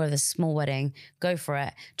big wedding, whether it's a small wedding, go for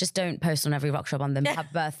it. Just don't post on every rock shop on them. Happy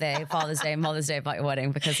birthday, Father's Day, Mother's Day about your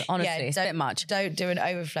wedding because honestly, it's a bit much. Don't do an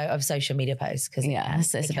overflow of social media posts because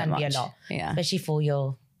it's can be a lot, especially for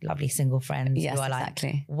your lovely single friends who are like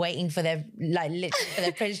waiting for their literally for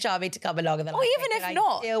their Prince Charming to come along, and they're like, even if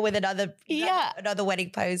not, deal with another wedding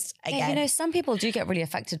post again. Yeah, some people do get really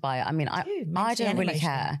affected by it. I mean, I don't really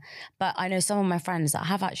care, but I know some of my friends that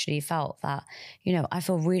have actually felt that, I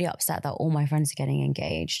feel really upset that all my friends are getting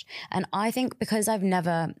engaged, and I think because I've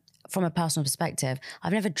never. From a personal perspective,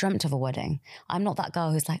 I've never dreamt of a wedding. I'm not that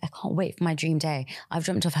girl who's like, I can't wait for my dream day. I've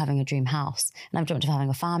dreamt of having a dream house and I've dreamt of having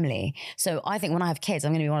a family. So I think when I have kids,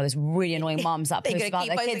 I'm going to be one of those really annoying mums that post about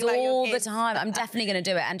their kids all the time. I'm definitely going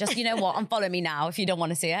to do it. And just, unfollow me now if you don't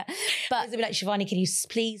want to see it. But it'll be like, Shivani, can you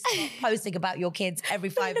please stop posting about your kids every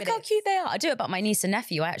 5 minutes? Look how cute they are. I do it about my niece and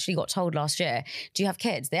nephew. I actually got told last year, do you have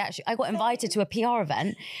kids? I got invited to a PR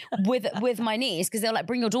event with my niece because they were like,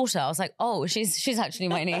 bring your daughter. I was like, oh, she's actually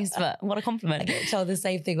my niece, but what a compliment. I get told the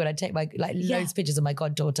same thing when I take my loads of pictures of my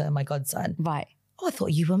goddaughter and my godson. Right. Oh, I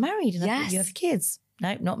thought you were married and I thought you have kids.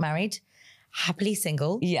 No, not married. Happily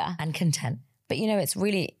single. Yeah. And content. But, it's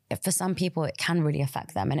really, for some people, it can really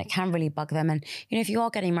affect them and it can really bug them. And, if you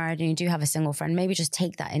are getting married and you do have a single friend, maybe just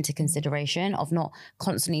take that into consideration of not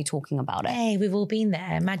constantly talking about it. Hey, we've all been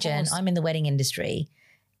there. Imagine I'm in the wedding industry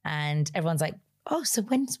and everyone's like, oh, so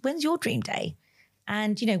when's your dream day?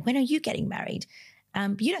 And, when are you getting married?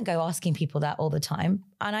 You don't go asking people that all the time.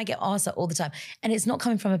 And I get asked that all the time. And it's not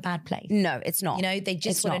coming from a bad place. No, it's not. They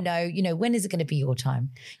just want to know, when is it going to be your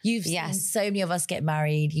time? You've seen so many of us get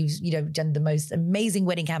married. You've done the most amazing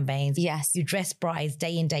wedding campaigns. Yes. You dress brides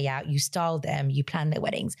day in, day out. You style them. You plan their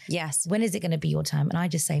weddings. Yes. When is it going to be your time? And I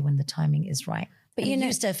just say when the timing is right. But it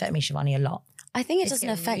used to affect me, Shivani, a lot. I think it doesn't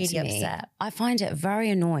affect really me. upset. I find it very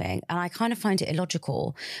annoying, and I kind of find it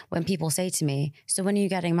illogical when people say to me, so when are you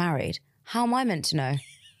getting married? How am I meant to know?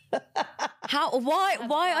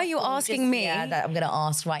 Why are you asking me? Yeah, that I'm going to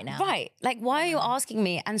ask right now. Right. Like, why are you asking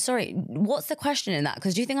me? And sorry, what's the question in that?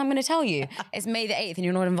 Because do you think I'm going to tell you it's May the 8th and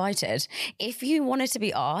you're not invited? If you wanted to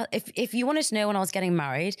be asked, if you wanted to know when I was getting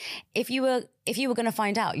married, if you were going to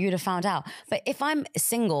find out, you'd have found out. But if I'm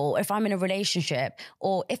single, if I'm in a relationship,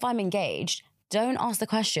 or if I'm engaged, don't ask the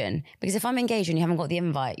question, because if I'm engaged and you haven't got the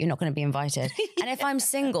invite, you're not going to be invited. And if I'm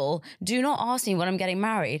single, do not ask me when I'm getting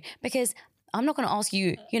married, because I'm not going to ask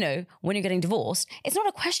you, when you're getting divorced. It's not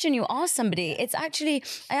a question you ask somebody. It's actually,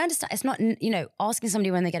 I understand, it's not, asking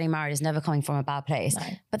somebody when they're getting married is never coming from a bad place. No.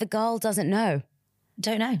 But the girl doesn't know.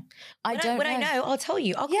 Don't know. When I know, I'll tell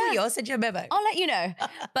you. I'll call you. I'll send you a memo. I'll let you know.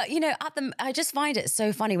 But, I just find it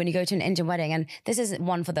so funny when you go to an Indian wedding, and this is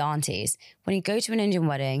one for the aunties. When you go to an Indian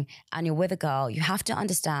wedding and you're with a girl, you have to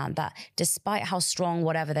understand that despite how strong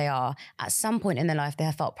whatever they are, at some point in their life, they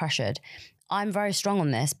have felt pressured. I'm very strong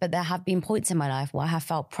on this, but there have been points in my life where I have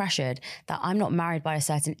felt pressured that I'm not married by a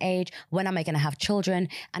certain age. When am I going to have children?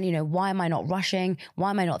 And, why am I not rushing? Why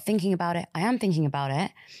am I not thinking about it? I am thinking about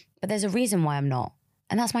it, but there's a reason why I'm not.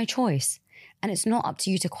 And that's my choice. And it's not up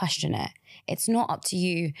to you to question it. It's not up to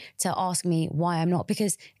you to ask me why I'm not,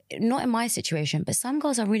 because not in my situation, but some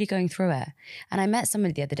girls are really going through it. And I met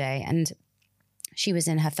somebody the other day, and she was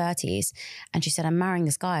in her 30s, and she said, I'm marrying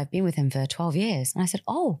this guy. I've been with him for 12 years. And I said,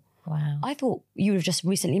 oh, wow. I thought you have just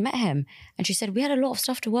recently met him. And she said, we had a lot of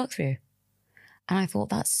stuff to work through. And I thought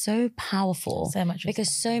that's so powerful. So much. Because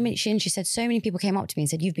she said, so many people came up to me and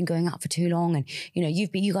said, you've been going out for too long. And,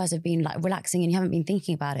 you guys have been like relaxing and you haven't been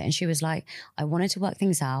thinking about it. And she was like, I wanted to work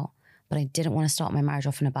things out, but I didn't want to start my marriage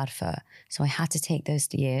off in a bad foot. So I had to take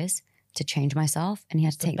those years to change myself, and he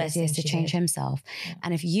had to take those years to change himself. Yeah.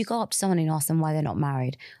 And if you go up to someone and ask them why they're not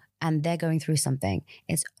married, and they're going through something,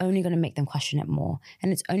 it's only going to make them question it more,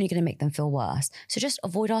 and it's only going to make them feel worse. So just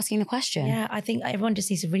avoid asking the question. Yeah, I think everyone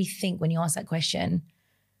just needs to really think when you ask that question,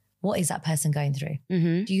 what is that person going through?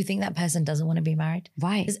 Mm-hmm. Do you think that person doesn't want to be married?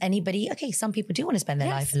 Right. Does anybody, some people do want to spend their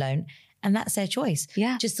life alone, and that's their choice.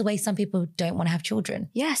 Yeah. Just the way some people don't want to have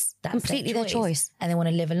children. Yes, that's completely their choice. And they want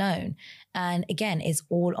to live alone. And again, it's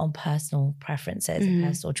all on personal preferences and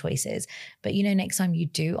personal choices. But next time you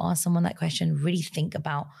do ask someone that question, really think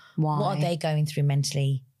about what are they going through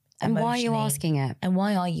mentally, and why are you asking it? And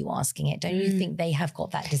why are you asking it? Don't you think they have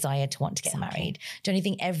got that desire to want to get married? Don't you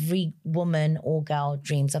think every woman or girl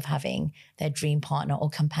dreams of having their dream partner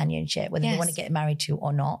or companionship, whether they want to get married to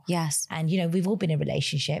or not? Yes. And, we've all been in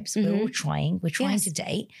relationships. We're all trying. We're trying to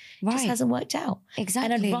date. It just hasn't worked out.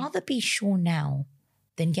 Exactly. And I'd rather be sure now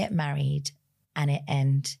than get married and it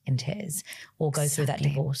end in tears or go through that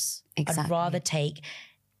divorce. I'd rather take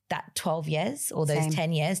that 12 years or those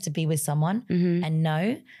 10 years to be with someone and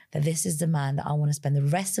know that this is the man that I want to spend the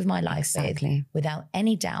rest of my life with, without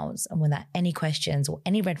any doubts and without any questions or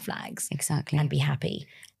any red flags. Exactly. And be happy.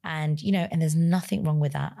 And, and there's nothing wrong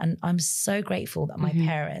with that. And I'm so grateful that my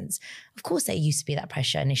parents, of course, there used to be that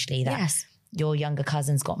pressure initially that your younger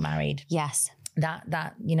cousins got married. Yes.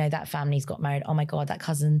 That family's got married. Oh my God, that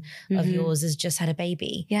cousin of yours has just had a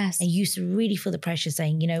baby. Yes. And you used to really feel the pressure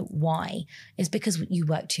saying, why? It's because you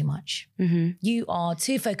work too much. You are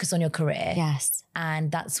too focused on your career. Yes. And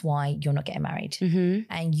that's why you're not getting married.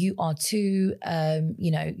 And you are too,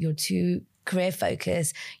 you're too career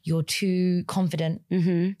focused. You're too confident.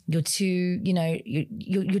 You're too,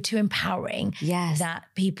 you're too empowering. Yes. That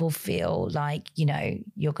people feel like,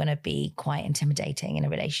 you're going to be quite intimidating in a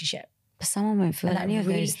relationship. But someone won't feel any of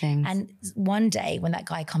those things. And one day when that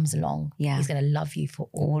guy comes along, he's going to love you for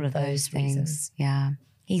all of those things. Reasons. Yeah.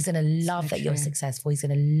 He's going to love that you're successful. He's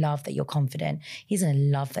going to love that you're confident. He's going to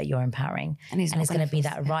love that you're empowering. And he's going to be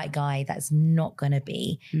that right guy that's not going to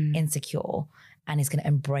be insecure, and is going to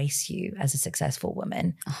embrace you as a successful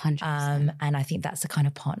woman. 100%. And I think that's the kind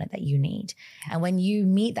of partner that you need. Yeah. And when you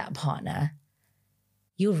meet that partner,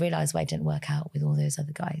 you'll realize why it didn't work out with all those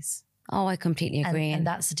other guys. Oh, I completely agree. And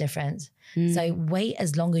that's the difference. So wait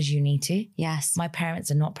as long as you need to. Yes. My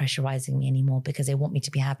parents are not pressurizing me anymore because they want me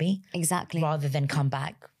to be happy. Exactly. Rather than come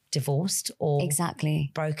back divorced or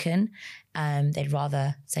broken. They'd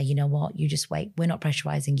rather say, you know what, you just wait. We're not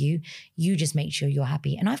pressurizing you. You just make sure you're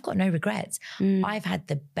happy. And I've got no regrets. I've had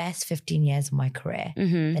the best 15 years of my career.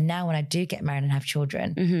 And now when I do get married and have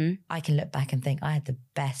children, I can look back and think I had the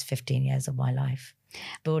best 15 years of my life,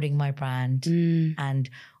 building my brand and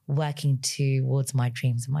working towards my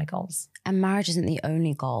dreams and my goals. And marriage isn't the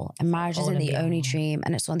only goal, and marriage isn't the only dream,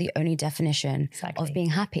 and it's not the only definition of being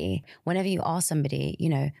happy. Whenever you are somebody,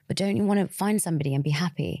 but don't you want to find somebody and be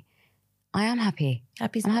happy? I am happy. I'm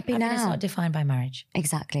happy now. Happiness not defined by marriage.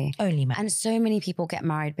 Exactly. Only marriage. And so many people get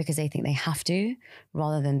married because they think they have to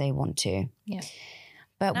rather than they want to. Yeah.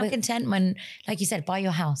 But I'm content when, like you said, buy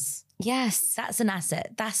your house. Yes. That's an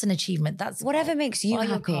asset. That's an achievement. That's whatever makes you buy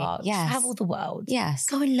happy. Your car, yes. travel the world. Yes.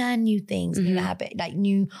 Go and learn new things, new habit, like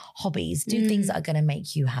new hobbies. Do things that are going to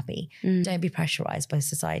make you happy. Don't be pressurized by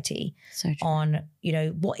society on,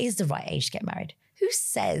 what is the right age to get married? Who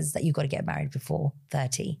says that you've got to get married before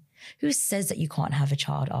 30? Who says that you can't have a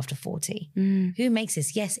child after 40? Who makes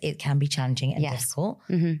this? Yes, it can be challenging and difficult.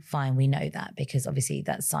 Fine, we know that because obviously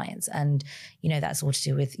that's science and, that's all to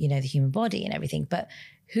do with, the human body and everything. But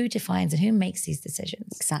who defines and who makes these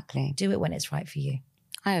decisions? Exactly. Do it when it's right for you.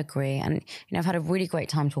 I agree. And, I've had a really great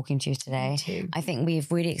time talking to you today. Me too. I think we've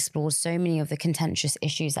really explored so many of the contentious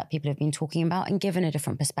issues that people have been talking about and given a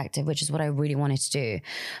different perspective, which is what I really wanted to do.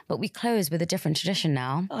 But we close with a different tradition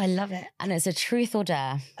now. Oh, I love it. And it's a truth or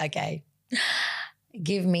dare. Okay.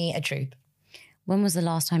 Give me a truth. When was the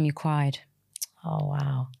last time you cried? Oh,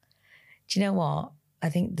 wow. Do you know what? I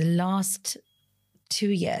think the last 2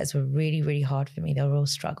 years were really, really hard for me. They were a real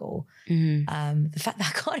struggle. The fact that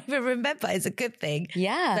I can't even remember is a good thing.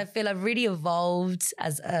 Yeah. I feel I've really evolved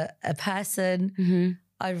as a person.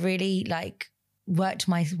 I really worked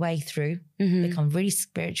my way through, become really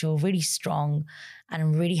spiritual, really strong, and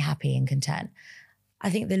I'm really happy and content. I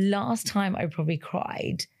think the last time I probably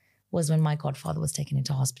cried was when my godfather was taken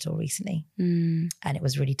into hospital recently. And it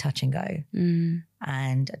was really touch and go.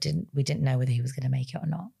 And we didn't know whether he was going to make it or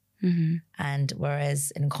not. And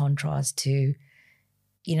whereas in contrast to,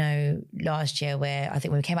 last year where I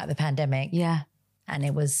think when we came out of the pandemic. Yeah. And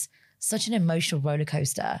it was such an emotional roller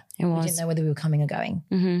coaster. It was. We didn't know whether we were coming or going.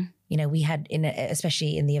 We had,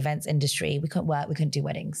 especially in the events industry, we couldn't work, we couldn't do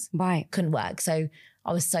weddings. Right. Couldn't work. So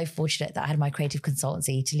I was so fortunate that I had my creative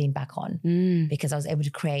consultancy to lean back on because I was able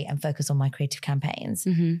to create and focus on my creative campaigns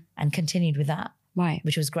and continued with that. Right.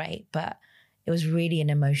 Which was great. But it was really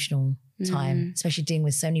an emotional time, especially dealing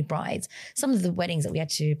with so many brides. Some of the weddings that we had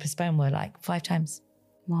to postpone were 5 times.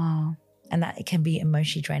 Wow. And that it can be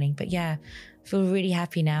emotionally draining. But yeah, I feel really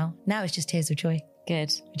happy now. Now it's just tears of joy.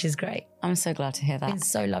 Good. Which is great. I'm so glad to hear that. It's been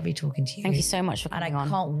so lovely talking to you. Thank you so much for coming on.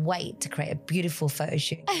 And I can't wait to create a beautiful photo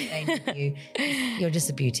shoot with you. You're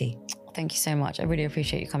just a beauty. Thank you so much. I really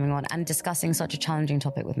appreciate you coming on and discussing such a challenging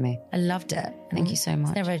topic with me. I loved it. Thank you so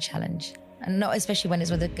much. It's never a challenge. And not especially when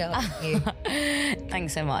it's with a girl like you.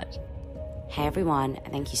 Thanks so much. Hey everyone,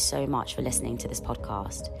 and thank you so much for listening to this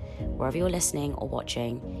podcast. Wherever you're listening or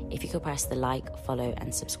watching, if you could press the like, follow,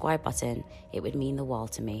 and subscribe button, it would mean the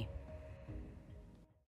world to me.